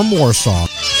from Warsaw.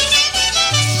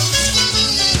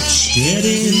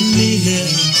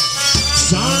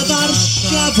 Za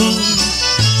Warszawą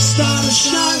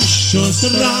starsza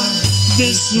siostra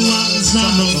wysła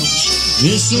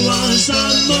za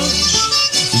noc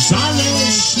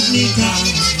zaleśnika,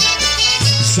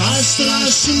 za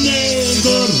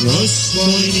strasznego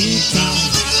rozbojnika.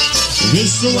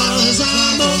 Wysłał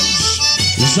za mąż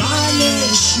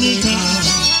zaleśnika,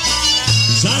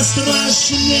 za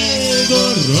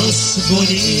strasznego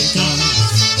rozbojnika.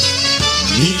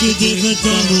 Nigdy w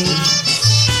domu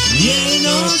nie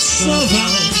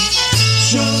nocował,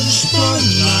 wciąż po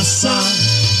lasach,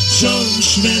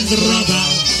 wciąż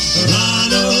wędrował.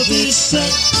 Rano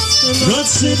wysek, w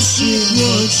nocy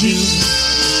przychodził,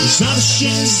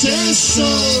 zawsze ze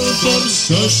sobą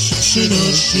coś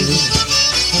przynosił.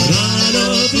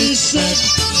 Rano wysek,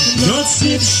 w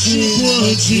nocy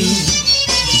przychodził,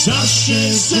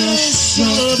 zawsze ze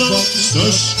sobą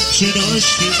coś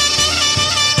przynosił.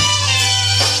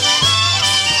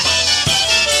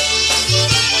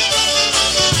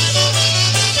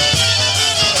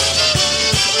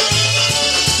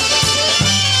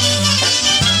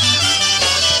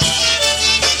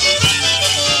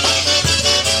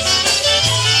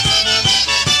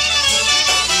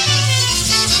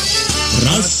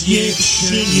 Raz je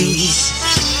przyniósł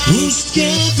chustkę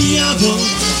białą,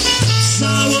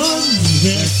 całą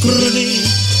we krwi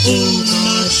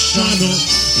umaczaną.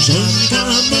 Żonka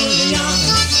moja,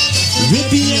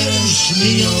 wybierz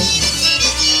mi ją,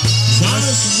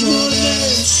 za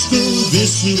słoneczku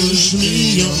wysłuż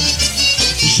mi ją.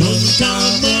 Żonka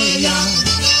moja,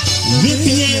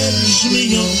 wybierz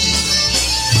mi ją,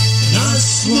 na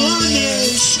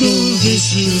słoneczku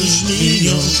wysłuż mi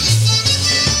ją.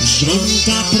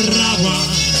 Żonka brała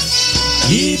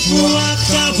i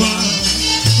płakała,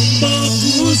 bo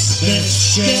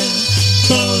chusteczkę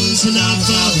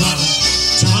poznawała.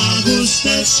 Ta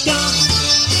chusteczka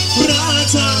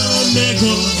brata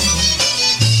mego,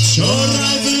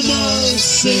 wczoraj w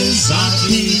nocy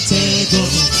zabitego.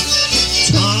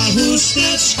 Ta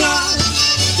chusteczka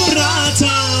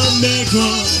brata mego,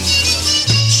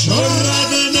 wczoraj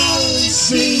w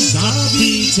nocy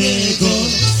zabitego.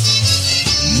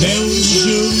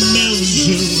 Mężu,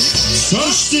 mężu,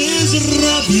 coś ty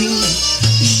zrobił,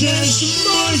 żeś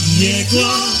mojego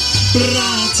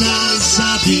brata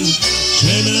zabił.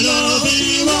 Ciemno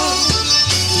było,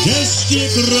 deszcie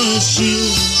groził,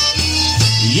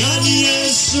 ja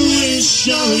nie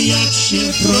słyszał jak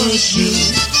się prosił.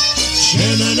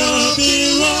 Ciemno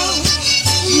było,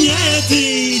 nie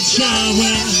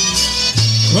widziałem,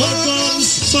 kogo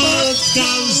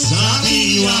spotkał,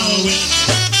 zabiłałem.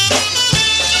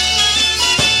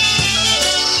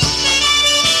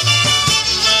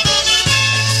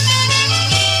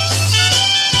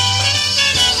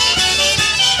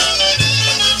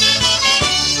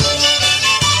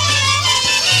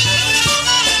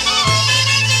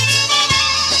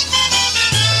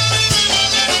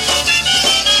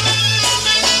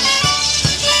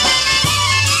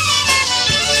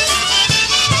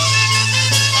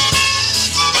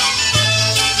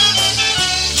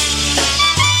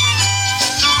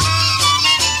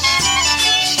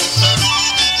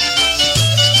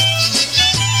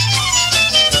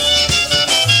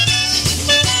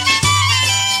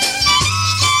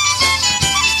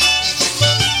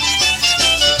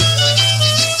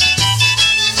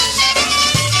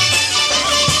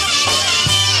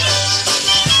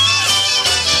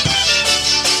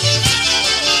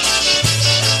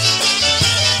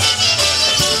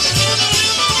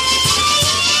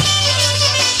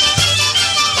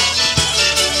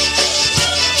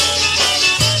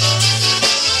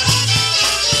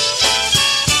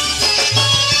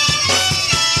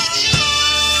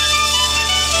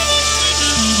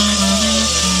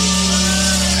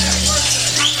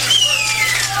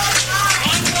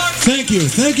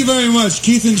 Thank you very much.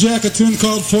 Keith and Jack, a tune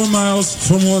called 4 Miles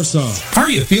from Warsaw. Are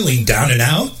you feeling down and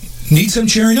out? Need some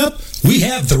cheering up? We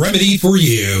have the remedy for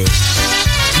you.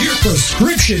 Your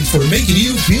prescription for making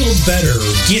you feel better.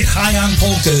 Get high on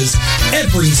polkas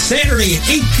every Saturday at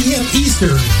 8 p.m.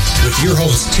 Eastern with your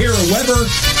hosts Tara Weber,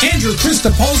 Andrew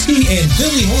Christopolsky, and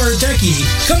Billy Horodecki,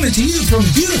 coming to you from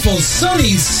beautiful,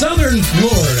 sunny southern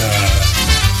Florida.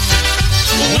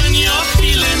 When you're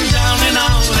feeling down and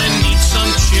out and need some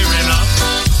cheering up,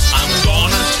 I'm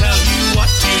gonna tell you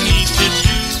what you need to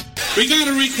do. We got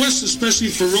a request especially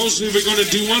for Rosalie. We're going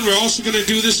to do one. We're also going to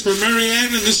do this for Mary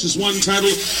Ann, and this is one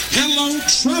titled Hello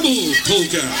Trouble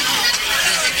Polka.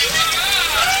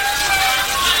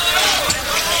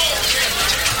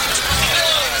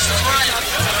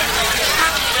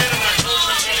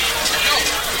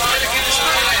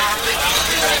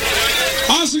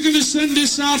 Also going to send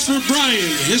this out for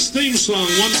Brian, his theme song,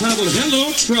 one titled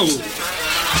Hello Trouble.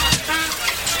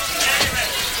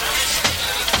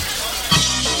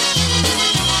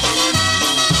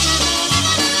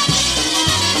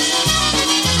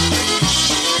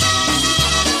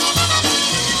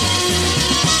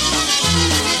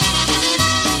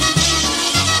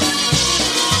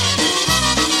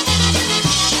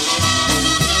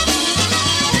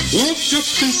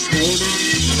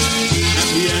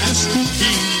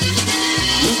 key.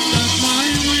 Looked out my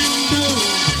window,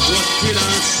 what did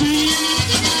I see?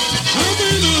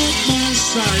 Coming up my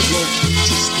sidewalk,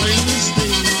 just plain as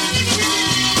day.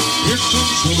 Here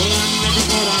comes trouble I never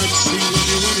thought I'd see when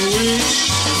you went away.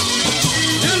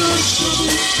 Hello,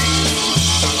 trouble,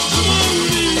 come on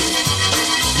in.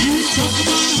 You talk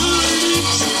about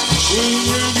heartaches, well,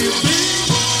 where have you been?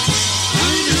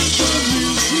 I never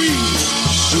been free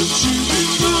since you've been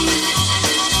gone.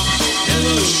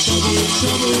 Hello, trouble,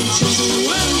 trouble, trouble,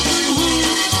 welcome home.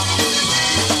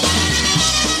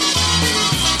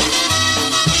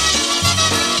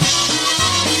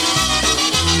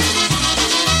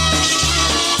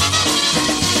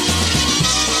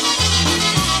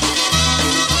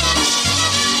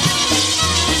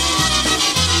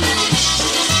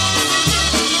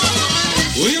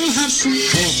 We'll have some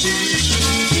coffee,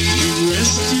 you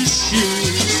rest your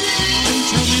shoes, and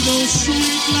tell me those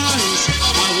sweet lies.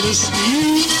 I'll listen to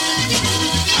you.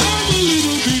 I'm a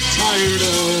little bit tired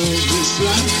of this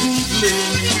life we've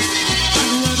lived.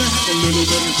 I'd rather have a little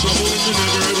bit of trouble than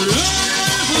never ever love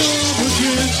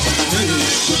again. Hey,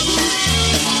 trouble,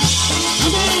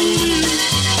 come on in.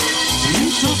 You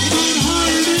talk about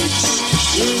heartaches,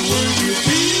 well, where have you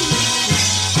been?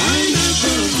 I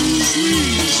never lose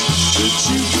sleeves since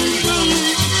you've been gone.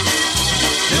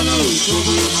 Hello,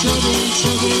 trouble, trouble,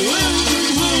 trouble,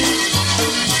 welcome home.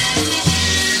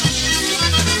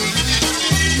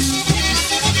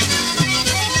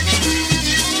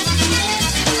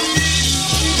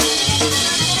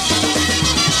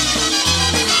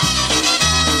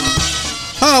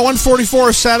 Ah,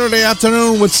 1:44 Saturday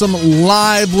afternoon with some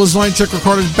live Blazonczyk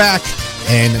recorded back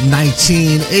in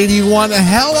 1981.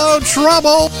 Hello,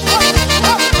 Trouble.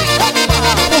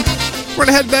 We're going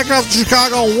to head back out to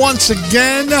Chicago once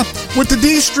again with the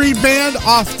D Street Band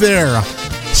off their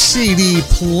CD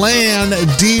Plan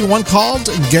D, one called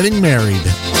Getting Married.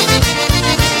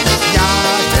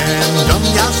 Jadę do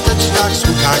miasteczka,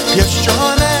 słucha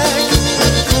pieszczonek.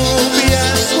 Kupię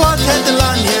złote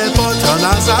dlanie, bo to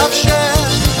na zawsze.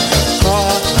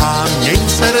 Kocham jej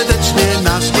serdecznie,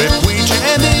 na zły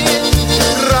pójdziemy.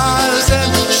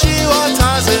 Razem, siłą,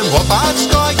 razem,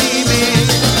 chłopacko i my.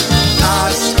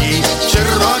 Laski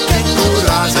szerokie tu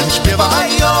razem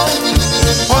śpiewają.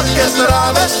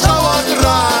 Orkiestra wesoło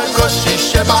gra,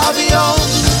 gości się bawią.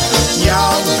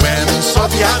 Miałem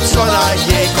sobie wczoraj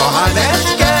jej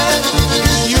kochaneczkę.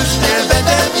 Już nie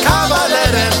będę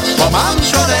kawalerem, bo mam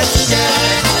żoneczkę.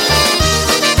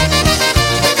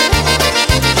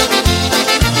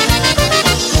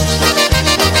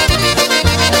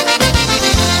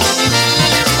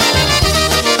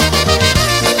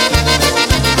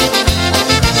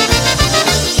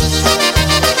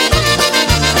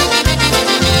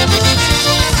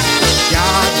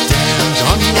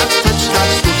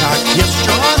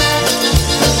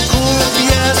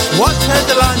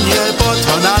 Złote dlanie, bo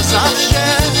to na zawsze.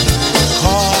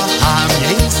 Kocham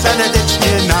jej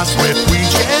serdecznie, na złe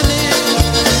pójdziemy.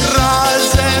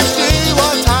 Razem,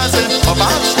 żywotazem,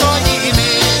 popatrz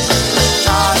stoimy.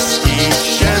 Taski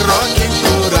szerokie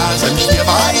tu razem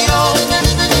śpiewają.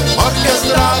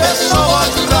 Orkiestra wesoło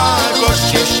gra,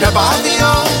 gości się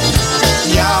bawią.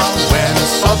 Miałem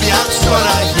sobie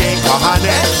wczoraj jej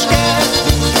kochaneczkę.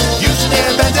 Już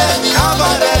nie będę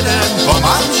kawalerem, bo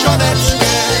mam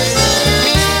żoneczkę.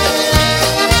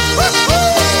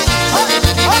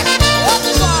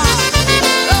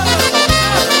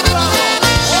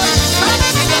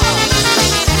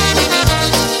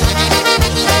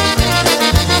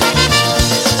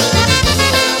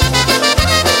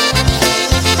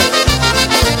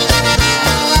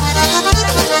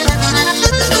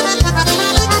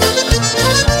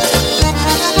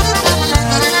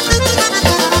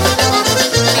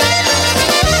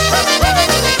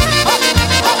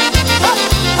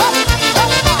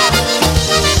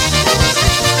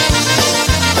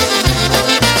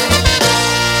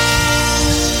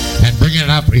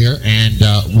 Here, and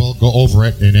we'll go over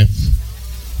it, and if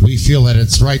we feel that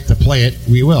it's right to play it,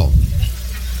 we will.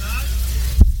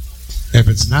 If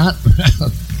it's not,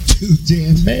 too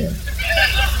damn bad,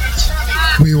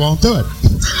 we won't do it.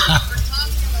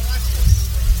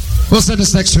 We'll send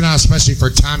this next one out especially for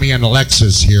Tommy and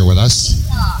Alexis here with us.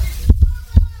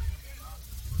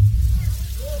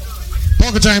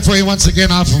 Polka time for you once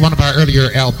again off of one of our earlier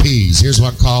LPs. Here's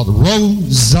one called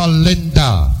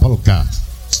Rosalinda Polka.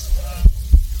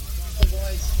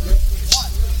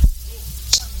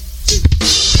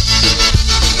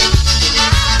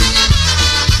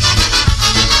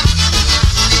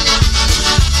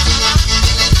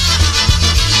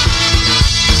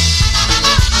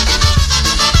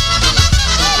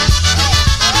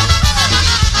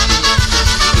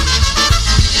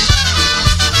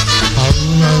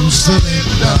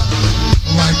 Rosalinda,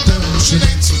 why don't you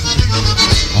dance with me?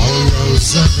 Oh,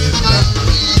 Rosalinda,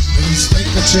 please take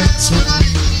a chance with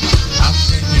me. How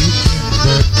can you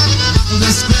get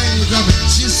this great woman?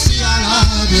 You see, I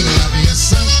love you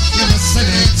so you must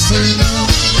answer no.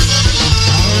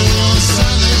 Oh,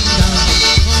 Rosalinda,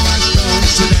 why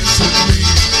don't you dance with me?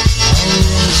 Oh,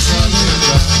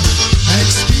 Rosalinda,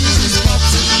 excuse me, folks,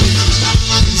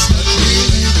 please let me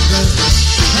linger.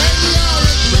 And you're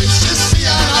a gracious, see, I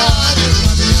love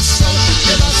you so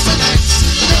you must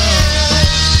answer no.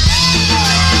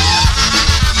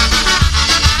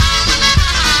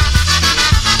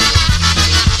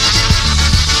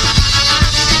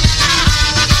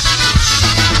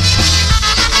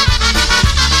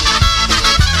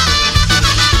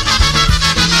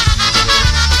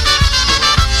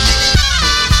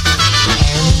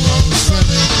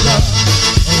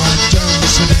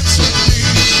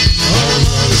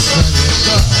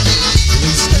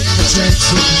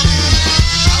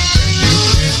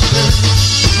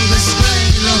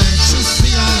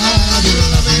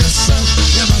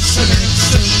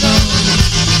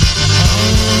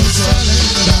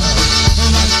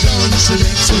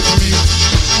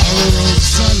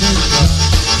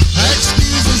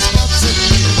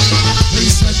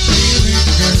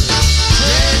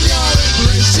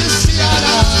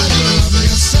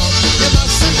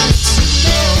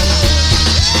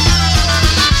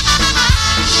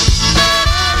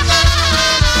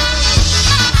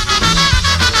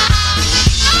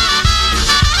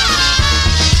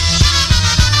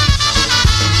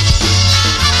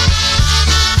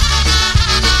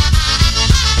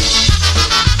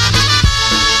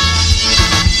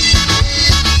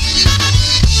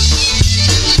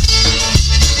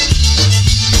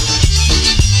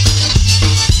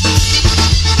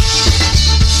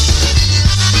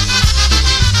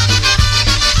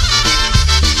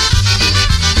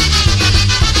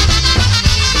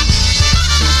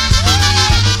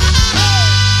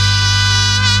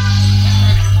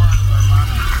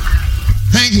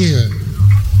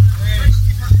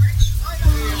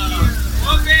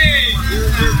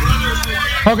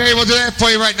 Okay, we'll do that for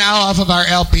you right now off of our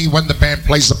LP When the Band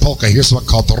Plays the Polka. Here's one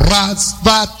called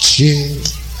Razvacie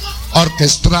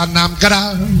Orchestra Nam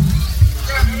Gra.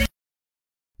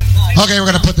 Okay, we're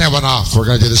going to put that one off. We're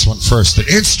going to do this one first. An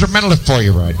instrumental for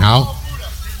you right now.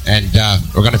 And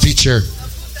we're going to feature...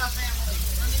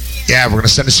 Yeah, we're going to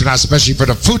send this one out especially for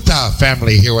the Futa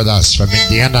family here with us from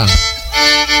Indiana.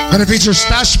 We're going to feature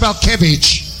Stash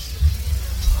Balkevich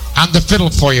on the fiddle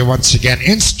for you once again.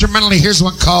 Instrumentally, here's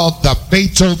one called the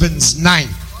Beethoven's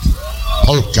Ninth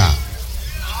Polka.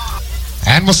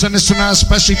 And we'll send this one out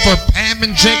especially for Pam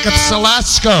and Jacob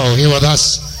Salasco here with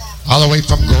us all the way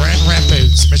from Grand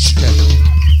Rapids, Michigan.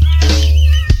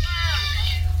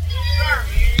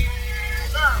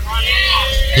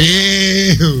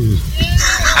 Ew.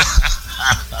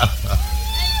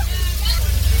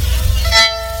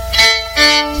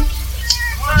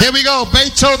 Here we go,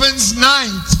 Beethoven's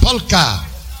Ninth Polka.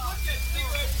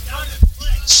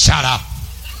 Shut up.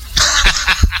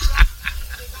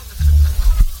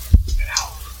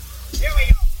 Here we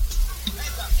go.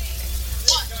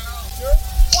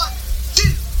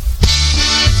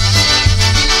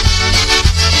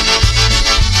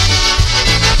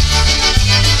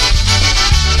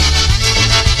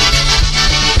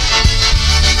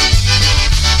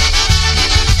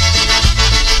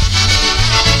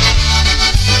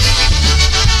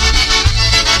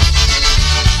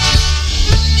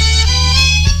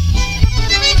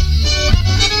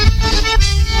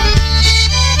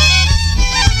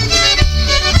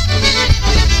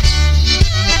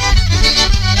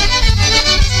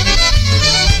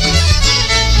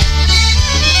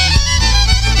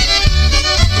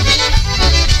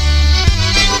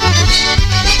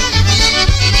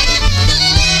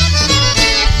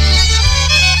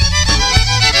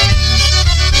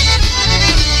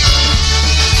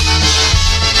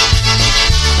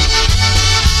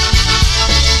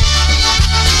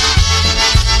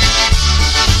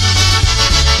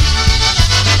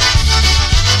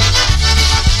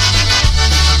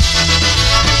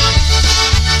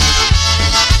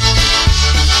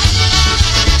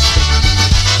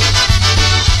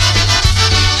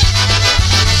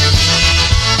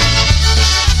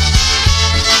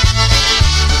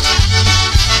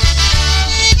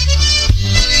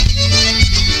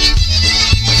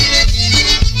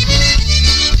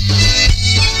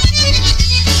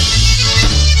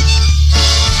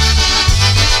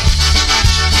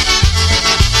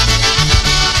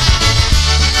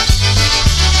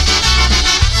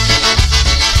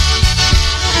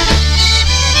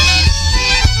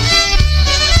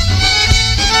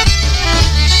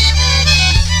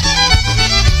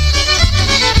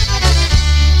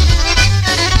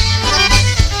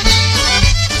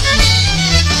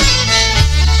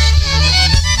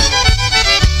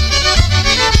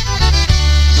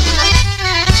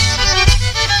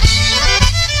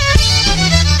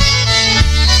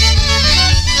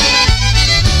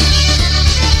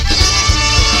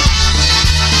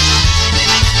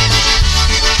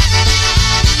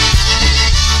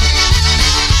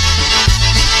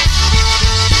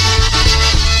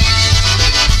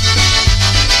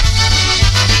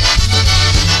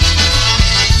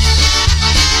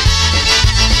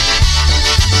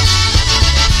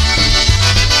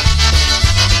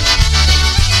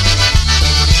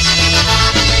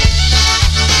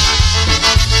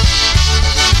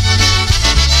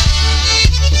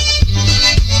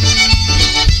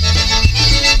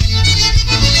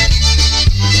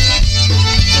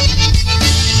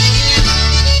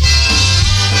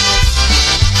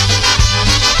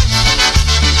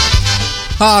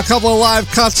 A couple of live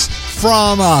cuts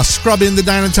from Scrubbing the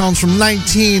Dynatones from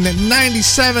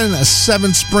 1997,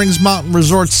 Seven Springs Mountain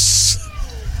Resorts.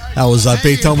 That was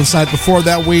Beethoven's Night. Before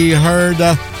that, we heard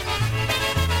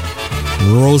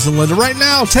Rose and Linda. Right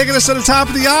now, taking us to the top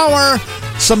of the hour,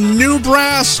 some new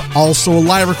brass, also a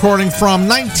live recording from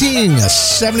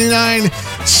 1979.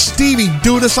 Stevie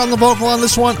Dudas on the vocal on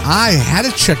this one. I Had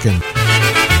a Chicken.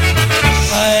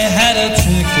 I had a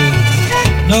chicken,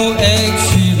 no egg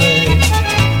she laid.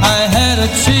 I had a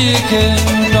chicken,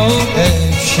 no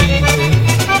egg she laid.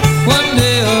 One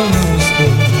day a rooster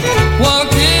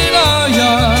walked in our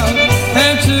yard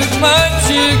and took my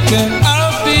chicken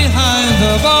out behind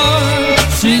the barn.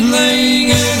 She's laying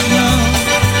it down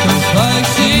just like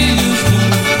she used to.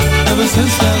 Ever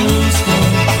since that rooster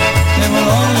came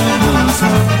along and moved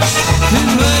her.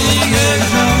 She's laying it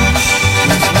down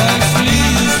just like she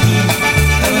used to.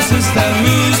 Ever since that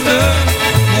rooster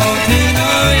walked in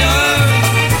our yard.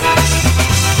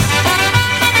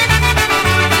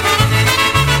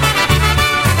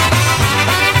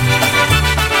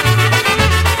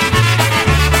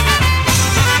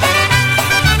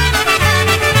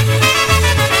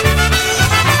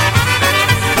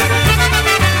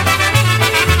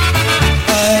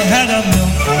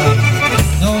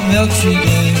 Milk she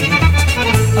gave.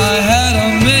 I had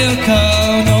a milk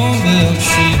cow, no milk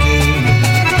she gave.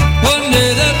 One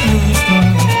day that rooster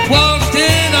walked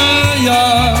in our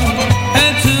yard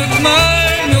and took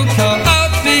my milk cow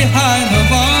out behind the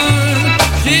barn.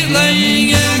 She's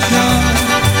laying it down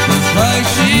just like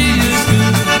she used to.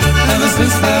 Ever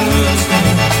since that rooster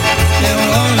came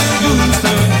along and goosed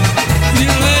her.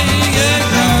 She's laying it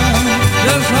down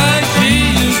just like she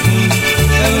used to.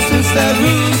 Ever since that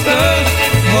rooster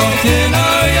walked in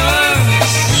our yard.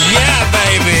 Yeah,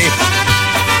 baby.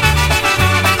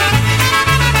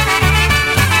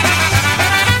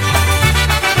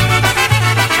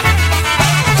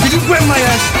 Did you grab my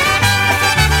ass?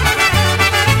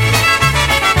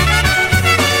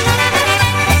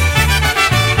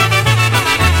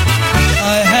 I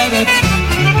had a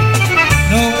chicken,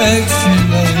 no eggs she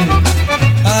laid.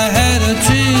 I had a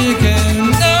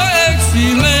chicken, no eggs she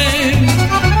laid.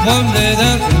 One day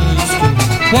that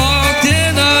walked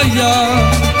in our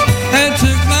yard and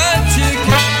took my chicken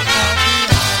out.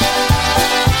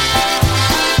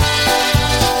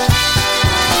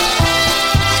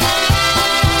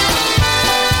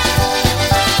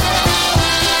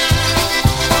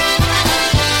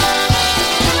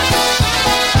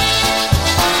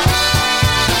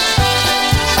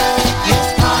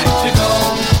 It's time to go.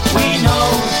 We know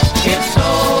it's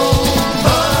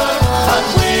over, but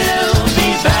we'll be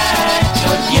back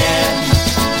again.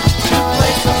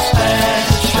 Play some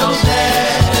special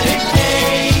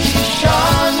dedications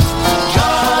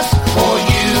just for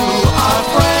you, our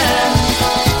friends.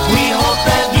 We hope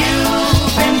that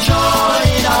you've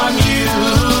enjoyed our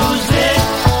music.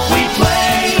 We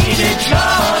played it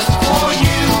just for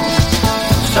you.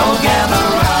 So gather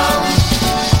round,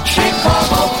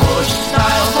 Chicago push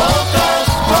style polkas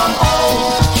from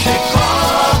old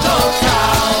Chicago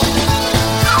town.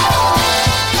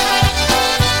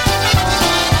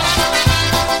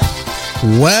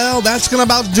 Well, that's going to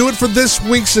about do it for this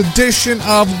week's edition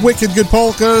of Wicked Good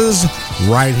Polkas,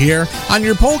 right here on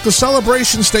your polka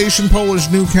celebration station,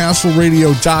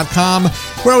 PolishNewcastleRadio.com,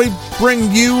 where we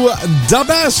bring you the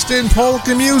best in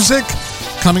polka music.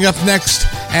 Coming up next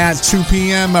at 2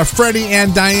 p.m., Freddie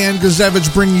and Diane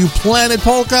Guzevich bring you Planet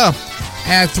Polka.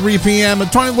 At 3 p.m.,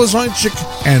 Tony Blazonczyk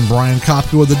and Brian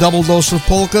Kopke with a double dose of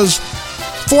polkas.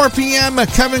 4 p.m.,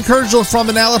 Kevin Kurgel from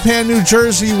Manalapan, New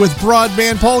Jersey with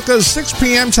Broadband Polkas. 6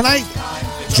 p.m. tonight,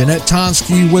 Jeanette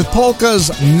Tonsky with Polkas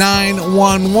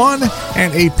 911.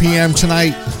 And 8 p.m.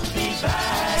 tonight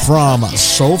from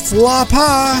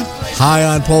Soflapa, High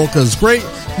on Polkas. Great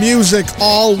music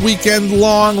all weekend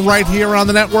long right here on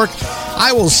the network.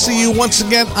 I will see you once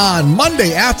again on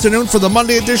Monday afternoon for the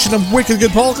Monday edition of Wicked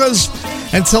Good Polkas.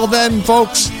 Until then,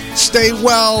 folks, stay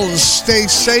well, stay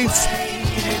safe,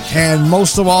 and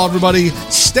most of all, everybody,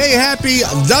 stay happy. Do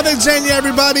widzenia,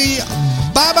 everybody.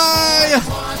 Bye-bye.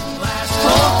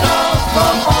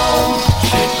 From old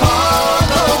Chicago.